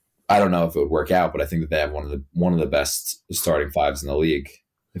 I don't know if it would work out, but I think that they have one of the best starting fives in the league.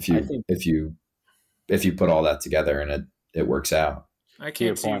 If you put all that together and it works out. I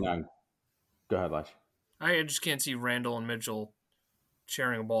can't see. Go ahead, Lash. I just can't see Randall and Mitchell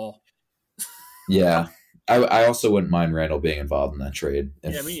sharing a ball. Yeah, I also wouldn't mind Randall being involved in that trade.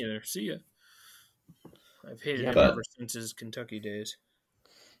 Yeah, me either. See ya. I've hated him ever since his Kentucky days.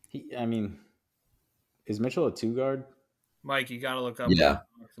 Is Mitchell a 2 guard? Mike, you got to look up. Yeah.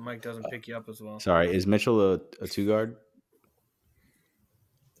 Mike doesn't pick you up as well. Sorry, is Mitchell a 2 guard?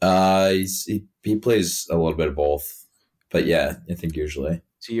 He plays a little bit of both, but yeah, I think usually.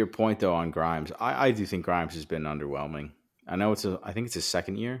 To your point though on Grimes, I do think Grimes has been underwhelming. I know I think it's his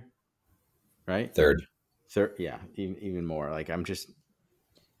second year, right? Third, yeah, even more. Like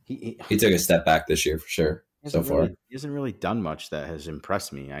he took a step back this year for sure. So far, he hasn't really done much that has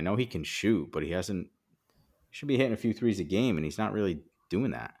impressed me. I know he can shoot, but he hasn't. He should be hitting a few threes a game, and he's not really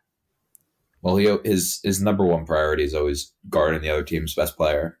doing that. Well, his number one priority is always guarding the other team's best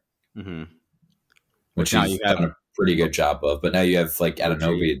player, which he's done a pretty good job of. But now you have like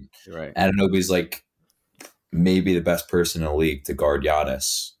Anunoby. Right. Anunoby's like maybe the best person in the league to guard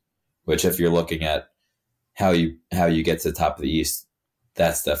Giannis. Which, if you're looking at how you get to the top of the East,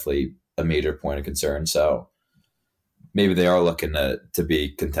 that's definitely a major point of concern. So maybe they are looking to be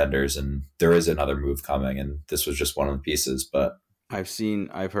contenders, and there is another move coming, and this was just one of the pieces. But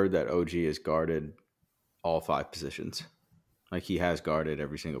I've heard that OG has guarded all 5 positions. Like he has guarded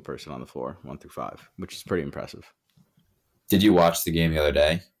every single person on the floor, 1 through 5, which is pretty impressive. Did you watch the game the other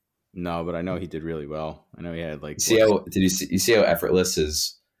day? No, but I know he did really well. I know he had like. You see how effortless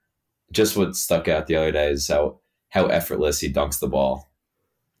is? Just what stuck out the other day is how effortless he dunks the ball.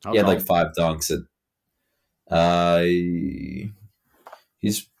 He had like 5 dunks.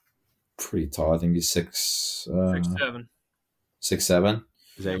 He's pretty tall. I think he's 6'7". 6'7".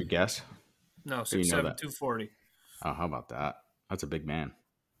 Is that your guess? No, 6'7", 240. Oh, how about that? That's a big man.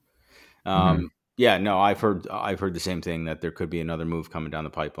 Yeah, no, I've heard the same thing, that there could be another move coming down the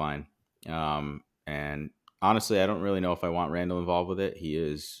pipeline. And honestly, I don't really know if I want Randall involved with it. He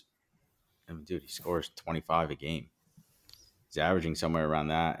dude, he scores 25 a game. He's averaging somewhere around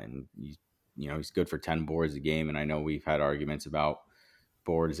that, and he's good for 10 boards a game. And I know we've had arguments about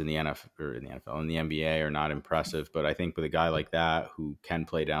boards in the NFL and the NBA are not impressive, but I think with a guy like that who can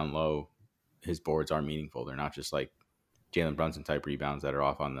play down low, his boards are meaningful. They're not just like Jalen Brunson type rebounds that are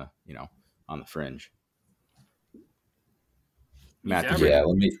off on the fringe. Matt,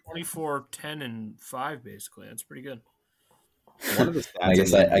 24, 10, and 5 basically. That's pretty good. One of the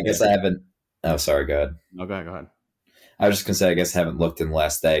stats I guess I haven't. Oh, sorry. Go ahead. No, go ahead. I was just gonna say I guess I haven't looked in the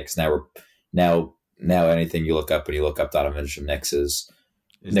last day because now anything you look up when you look up Donovan Mitchell Knicks is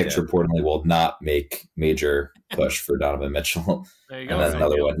Knicks reportedly will not make major push for Donovan Mitchell. There you and go. then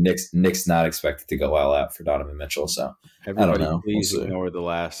another one. Knicks not expected to go all out for Donovan Mitchell. So everybody, I don't know. Please ignore the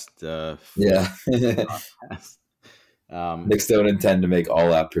last. Yeah. Knicks don't intend to make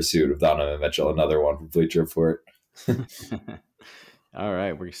all out pursuit of Donovan Mitchell. Another one from Bleacher Report. All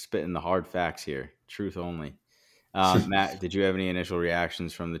right, we're spitting the hard facts here. Truth only. Matt, did you have any initial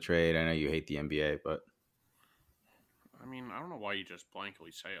reactions from the trade? I know you hate the NBA, but I mean, I don't know why you just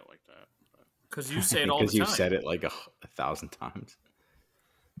blankly say it like that. Because you say it all the time. Because you said it like 1,000 times.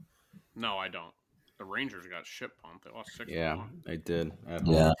 No, I don't. The Rangers got shit pumped. They lost 6-1. Yeah, they did.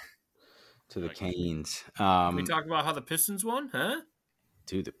 Yeah. To the Canes. Can we talk about how the Pistons won, huh?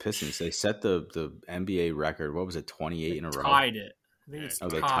 Dude, the Pistons, they set the NBA record. What was it, 28 in a row? Tied it. I think it's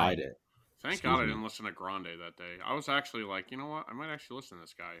they tied it. Thank God I didn't listen to Grande that day. I was actually like, you know what? I might actually listen to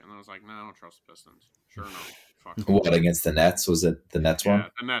this guy. And I was like, no, I don't trust the Pistons. Sure enough. Fuck. What, against the Nets? Was it the Nets one? Yeah,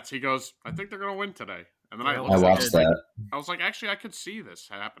 the Nets. He goes, I think they're going to win today. And then I watched that. I was like, actually, I could see this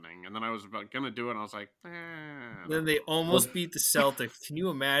happening. And then I was going to do it, and I was like, Then they almost beat the Celtics. Can you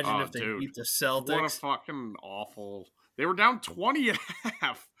imagine if they beat the Celtics? What a fucking awful... They were down 20 and a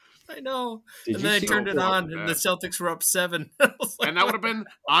half. I know. And then they turned it on, and the Celtics were up 7. And that would have been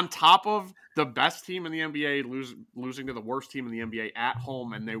on top of the best team in the NBA losing to the worst team in the NBA at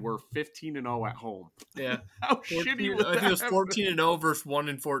home, and they were 15-0 at home. Yeah. How shitty was that? I think it was 14-0 versus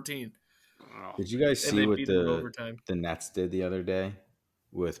 1-14. Oh. Did you guys see what the Nets did the other day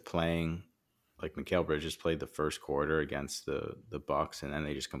with playing, like Mikal Bridges played the first quarter against the Bucks, and then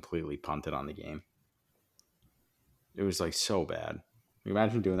they just completely punted on the game? It was like so bad. You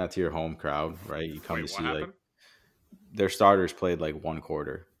imagine doing that to your home crowd, right? You come to see like their starters played like one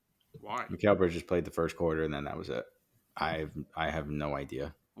quarter. Why? Mikal Bridges played the first quarter, and then that was it. I have no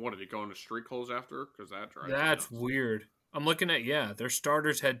idea. What, did he go into street clothes after? Because that's weird. I'm looking at, their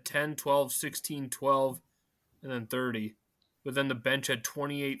starters had 10, 12, 16, 12, and then 30. But then the bench had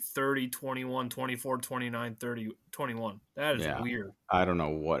 28, 30, 21, 24, 29, 30, 21. That is weird. I don't know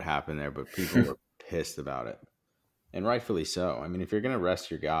what happened there, but people were pissed about it. And rightfully so. I mean, if you're going to rest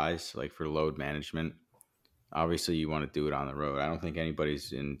your guys, like for load management, obviously you want to do it on the road. I don't think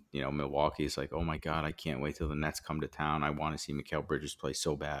anybody's in, Milwaukee is like, oh my God, I can't wait till the Nets come to town. I want to see Mikal Bridges play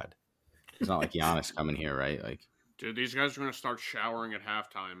so bad. It's not like Giannis coming here, right? Like, dude, these guys are going to start showering at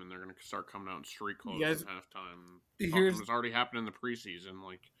halftime, and they're going to start coming out in street clothes at halftime. It was already happening in the preseason.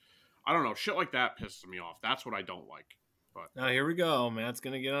 Like, I don't know. Shit like that pisses me off. That's what I don't like. But now here we go. Matt's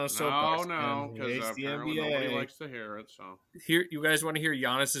going to get on a soapbox. No, because apparently nobody likes to hear it. So here, you guys want to hear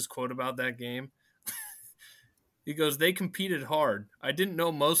Giannis's quote about that game? He goes, "They competed hard. I didn't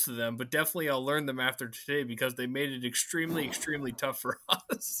know most of them, but definitely I'll learn them after today because they made it extremely, extremely tough for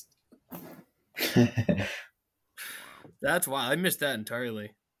us." That's why I missed that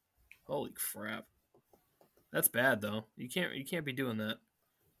entirely. Holy crap. That's bad though. You can't be doing that.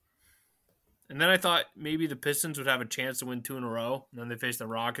 And then I thought maybe the Pistons would have a chance to win 2 in a row, and then they faced the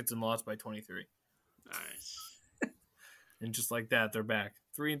Rockets and lost by 23. Nice. And just like that, they're back.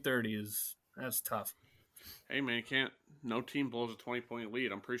 3-30 that's tough. Hey man, no team blows a 20-point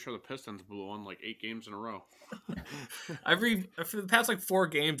lead. I'm pretty sure the Pistons blew one like 8 games in a row. For the past 4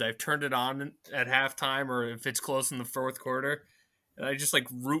 games, I've turned it on at halftime or if it's close in the fourth quarter, and I just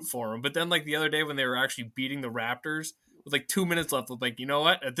root for them. But then the other day when they were actually beating the Raptors with 2 minutes left, with you know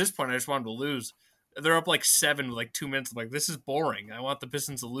what? At this point, I just wanted to lose. They're up 7 with 2 minutes. I'm this is boring. I want the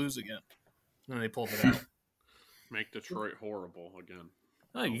Pistons to lose again. And then they pulled it out. Make Detroit horrible again.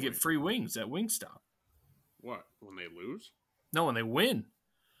 Oh, you get free wings at Wingstop. What? When they lose? No, when they win.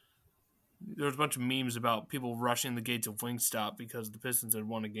 There's a bunch of memes about people rushing the gates of Wingstop because the Pistons had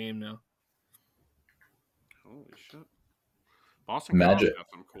won a game now. Holy shit. Boston College got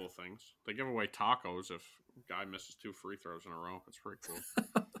some cool things. They give away tacos if a guy misses 2 free throws in a row. That's pretty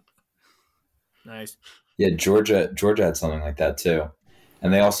cool. Nice. Yeah, Georgia had something like that too.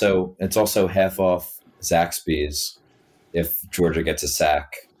 And it's also half off Zaxby's if Georgia gets a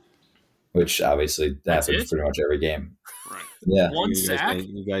sack, which obviously happens pretty much every game. Right. Yeah. One sack?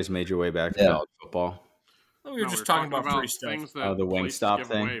 You guys made your way back to college football. Oh, we were just talking about free stuff. Things that the Wingstop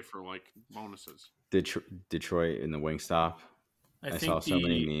thing away for bonuses. Detroit in the Wingstop. I saw so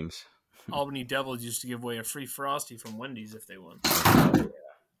many memes. Albany Devils used to give away a free Frosty from Wendy's if they won.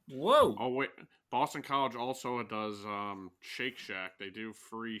 Whoa! Oh wait, Boston College also does Shake Shack. They do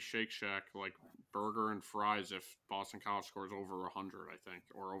free Shake Shack burger and fries if Boston College scores over 100, I think,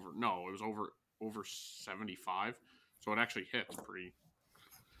 or over. No, it was over 75. So it actually hits pretty.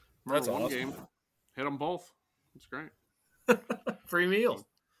 That's one awesome. Game, hit them both. It's great. Free meals.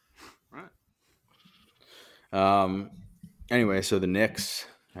 Right. Anyway, so the Knicks,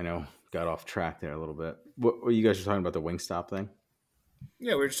 I know, got off track there a little bit. What you guys were talking about the Wingstop thing?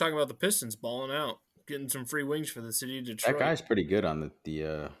 Yeah, we were just talking about the Pistons balling out, getting some free wings for the city of Detroit. That guy's pretty good on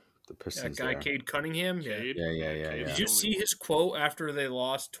the Pistons. That guy, there. Cade Cunningham. Cade? Yeah. Did you see his quote after they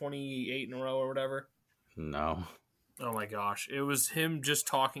lost 28 in a row or whatever? No. Oh my gosh. It was him just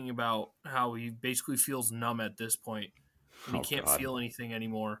talking about how he basically feels numb at this point. And he can't feel anything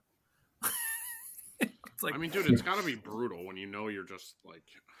anymore. It's like, I mean, dude, it's got to be brutal when you know you're just like...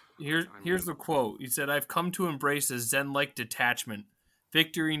 Here's the quote. He said, "I've come to embrace a Zen-like detachment.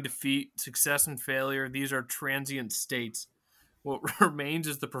 Victory and defeat, success and failure, these are transient states. What remains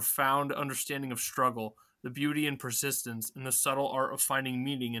is the profound understanding of struggle, the beauty and persistence, and the subtle art of finding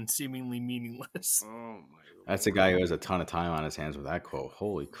meaning in seemingly meaningless." Oh my God. That's a guy who has a ton of time on his hands with that quote.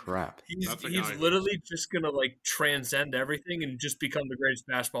 Holy crap. He's literally just going to like transcend everything and just become the greatest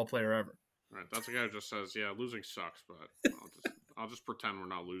basketball player ever. Right, that's a guy who just says, "Yeah, losing sucks, but I'll just pretend we're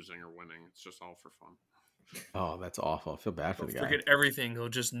not losing or winning. It's just all for fun." Oh, that's awful. I feel bad for the guy. Forget everything. He'll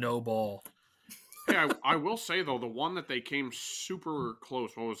just no ball. Hey, I will say, though, the one that they came super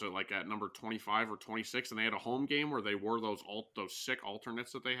close, what was it, like at number 25 or 26, and they had a home game where they wore those sick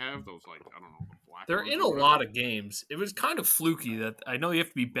alternates that they have, those, like, I don't know, the black They're in a lot of games. It was kind of fluky that, I know you have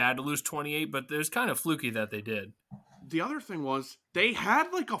to be bad to lose 28, but it was kind of fluky that they did. The other thing was, they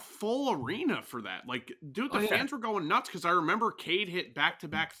had, like, a full arena for that. Like, dude, the fans were going nuts, because I remember Cade hit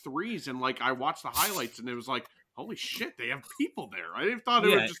back-to-back threes, and, like, I watched the highlights, and it was like, holy shit, they have people there. I thought it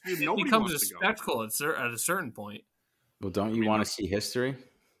would just be nobody becomes wants a to go. spectacle at a certain point. Well, don't you want to see history?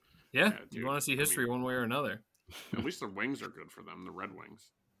 Yeah, you want to see history one way or another. At least their wings are good for them, the Red Wings.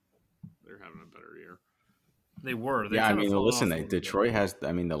 They're having a better year. They were. Listen, Detroit has,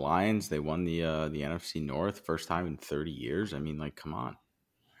 the Lions, they won the NFC North first time in 30 years. I mean, like, come on.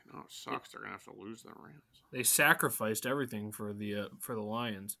 I know, it sucks. They're going to have to lose their Rams. They sacrificed everything for the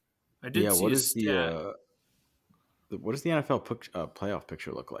Lions. I did see what does the NFL playoff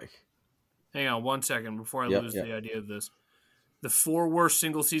picture look like? Hang on 1 second before I lose the idea of this. The 4 worst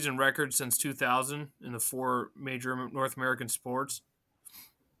single-season records since 2000 in the 4 major North American sports.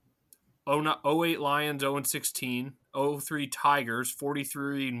 08 Lions 0-16, 03 Tigers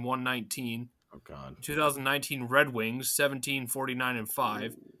 43-119. Oh God. 2019 Red Wings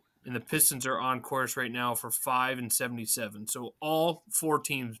 17-49-5, and the Pistons are on course right now for 5-77. So all 4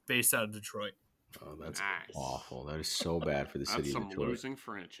 teams based out of Detroit. Oh, that's awful. That is so bad for the city of Detroit. That's some losing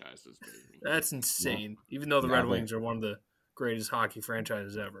franchises, baby. That's insane. Well, even though the Red Wings are one of the greatest hockey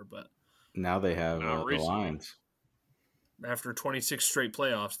franchises ever, but now they have the Lions. After 26 straight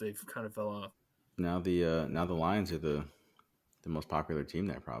playoffs, they've kind of fell off. Now the Lions are the most popular team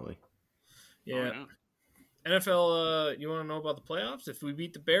there, probably. Yeah. Oh, yeah. NFL, you want to know about the playoffs? If we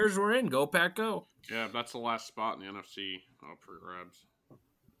beat the Bears, we're in. Go, Pack, go. Yeah, that's the last spot in the NFC up for grabs.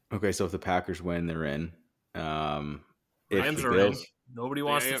 Okay, so if the Packers win, they're in. Rams are in. Nobody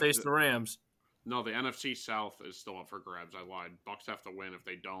wants to face the Rams. No, the NFC South is still up for grabs. I lied. Bucks have to win. If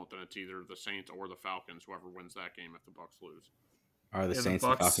they don't, then it's either the Saints or the Falcons, whoever wins that game if the Bucks lose. Are the Saints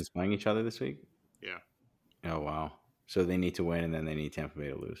and Falcons playing each other this week? Yeah. Oh, wow. So they need to win, and then they need Tampa Bay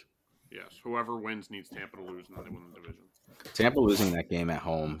to lose. Yes. Whoever wins needs Tampa to lose, and then they win the division. Tampa losing that game at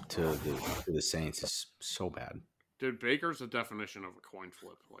home to the Saints is so bad. Dude, Baker's the definition of a coin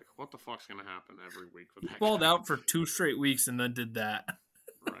flip. Like, what the fuck's going to happen every week with that? He balled out for 2 straight weeks and then did that.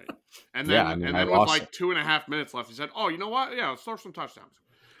 Right. And then, with like 2.5 minutes left, he said, "Oh, you know what? Yeah, let's throw some touchdowns."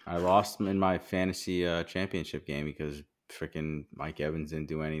 I lost in my fantasy championship game because freaking Mike Evans didn't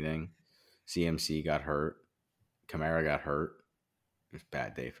do anything. CMC got hurt. Kamara got hurt. It was a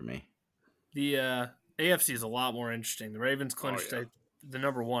bad day for me. The AFC is a lot more interesting. The Ravens clinched the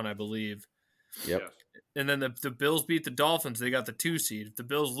number 1, I believe. Yep. Yes. And then the Bills beat the Dolphins. They got the 2 seed. If the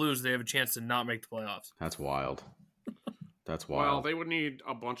Bills lose, they have a chance to not make the playoffs. That's wild. That's wild. Well, they would need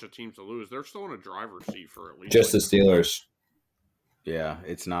a bunch of teams to lose. They're still in a driver's seat for at least just the Steelers. Yeah,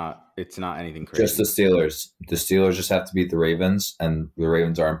 it's not anything crazy. Just the Steelers. The Steelers just have to beat the Ravens, and the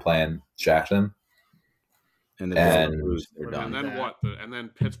Ravens aren't playing Jackson. And the Bills lose, they're done. And then what? And then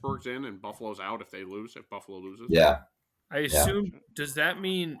Pittsburgh's in, and Buffalo's out if Buffalo loses. Yeah. I assume. Does that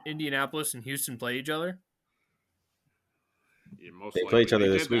mean Indianapolis and Houston play each other? Yeah, most they play each other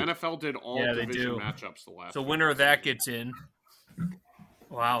this week. The NFL did all division matchups the last. So winner of that gets in.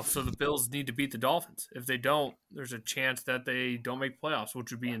 Wow. So the Bills need to beat the Dolphins. If they don't, there's a chance that they don't make playoffs,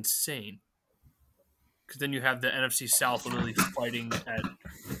 which would be insane. Because then you have the NFC South literally fighting at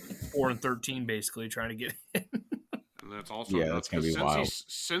 4-13, basically trying to get in. And that's also that's gonna be wild.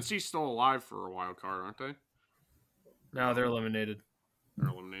 Since he's still alive for a wild card, aren't they? No, they're eliminated. They're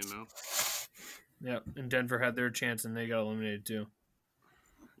eliminated now. Yeah, and Denver had their chance, and they got eliminated too.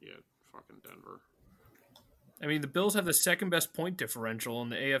 Yeah, fucking Denver. I mean, the Bills have the second best point differential in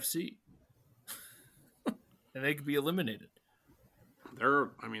the AFC, and they could be eliminated. They're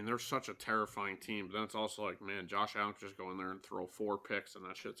such a terrifying team. But then it's also like, man, Josh Allen could just go in there and throw 4 picks, and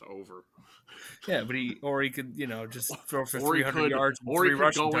that shit's over. Yeah, but he could, just throw for 300 yards and 3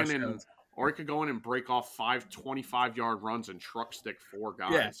 rushing touchdowns. Or he could go in and break off 5 25-yard runs and truck stick 4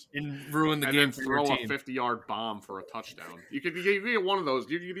 guys. Yeah, and ruin the game then for throw your a team. 50-yard bomb for a touchdown. You could get one of those.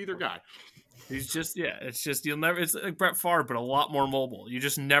 You get either guy. He's just, it's just, you'll never, it's like Brett Favre, but a lot more mobile. You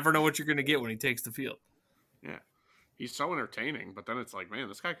just never know what you're going to get when he takes the field. Yeah. He's so entertaining, but then it's like, man,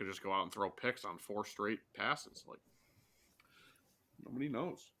 this guy could just go out and throw picks on 4 straight passes. Like, nobody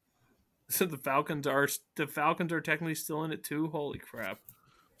knows. So the Falcons are technically still in it too? Holy crap.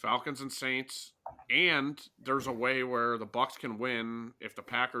 Falcons and Saints, and there's a way where the Bucs can win if the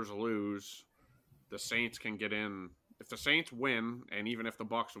Packers lose. The Saints can get in. If the Saints win, and even if the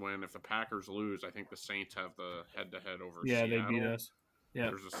Bucs win, if the Packers lose, I think the Saints have the head-to-head over Seattle. They beat us.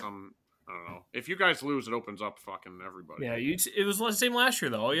 Yeah. There's some, I don't know. If you guys lose, it opens up fucking everybody. Yeah, it was the same last year,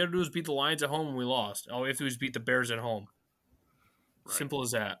 though. All you had to do was beat the Lions at home and we lost. All we have to do is beat the Bears at home. Right. Simple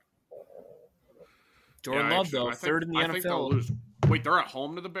as that. Jordan Love, though, third in the NFL. I think they'll lose. Wait, they're at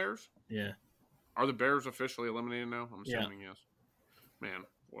home to the Bears? Yeah. Are the Bears officially eliminated now? I'm assuming yes. Man,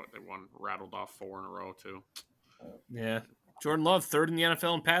 they rattled off 4 in a row, too. Yeah. Jordan Love, third in the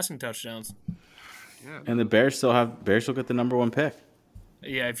NFL in passing touchdowns. Yeah. And the Bears will get the number 1 pick.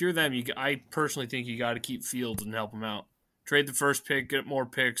 Yeah, if you're them, I personally think you got to keep Fields and help him out. Trade the first pick, get more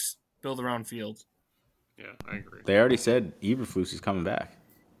picks, build around Fields. Yeah, I agree. They already said Eberflus is coming back.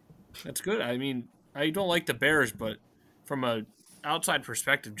 That's good. I mean, I don't like the Bears, but from a outside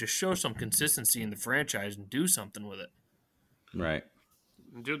perspective, just show some consistency in the franchise and do something with it. Right.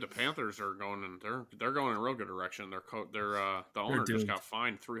 Dude, the Panthers are going in. They're going in a real good direction. The owner just got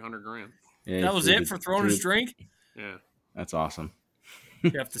fined $300,000. Yeah, that was it for throwing his drink. Yeah, that's awesome.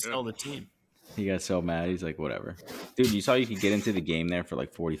 You have to sell the team. He got so mad. He's like, whatever. Dude, you saw you could get into the game there for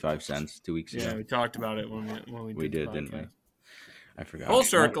like 45 cents 2 weeks ago. Yeah, we talked about it when we did didn't we? I forgot. Full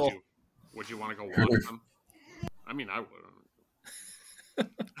circle. Would you want to go watch them? I mean, I would. All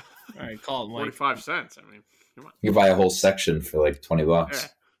right, call it Mike. 45 cents. I mean, come on. You can buy a whole section for like $20.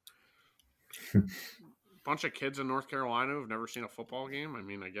 Yeah. Bunch of kids in North Carolina who've never seen a football game. I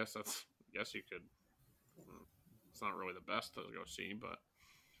mean, I guess you could. It's not really the best to go see, but.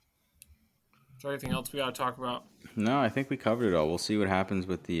 Is there anything else we got to talk about? No, I think we covered it all. We'll see what happens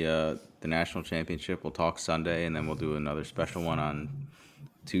with the national championship. We'll talk Sunday, and then we'll do another special one on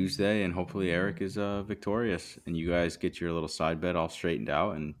Tuesday, and hopefully Eric is victorious, and you guys get your little side bet all straightened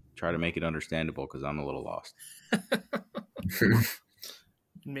out and try to make it understandable because I'm a little lost.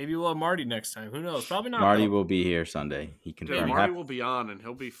 Maybe we'll have Marty next time. Who knows? Probably not. Marty will be here Sunday. He can. Yeah, Marty will be on, and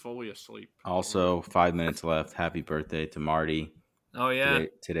he'll be fully asleep. Also, 5 minutes left. Happy birthday to Marty. Oh, yeah.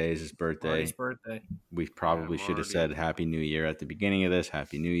 Today is his birthday. Marty's birthday. We probably should have said Happy New Year at the beginning of this.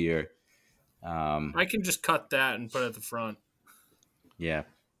 Happy New Year. I can just cut that and put it at the front. Yeah,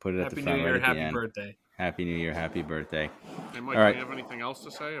 put it at the front. Happy New Year, right happy birthday. Happy New Year, happy birthday. Hey, Mike, do you have anything else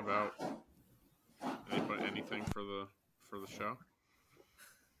to say about anything for the show?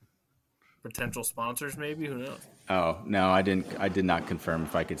 Potential sponsors, maybe? Who knows? Oh, no, I did not confirm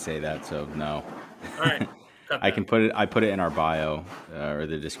if I could say that, so no. All right. I can put it. I put it in our bio or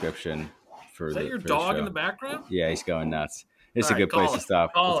the description for Is that your dog in the background? Yeah, he's going nuts. It's All a good place to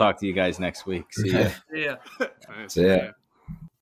stop. We'll talk to you guys next week. See ya. See ya. See ya.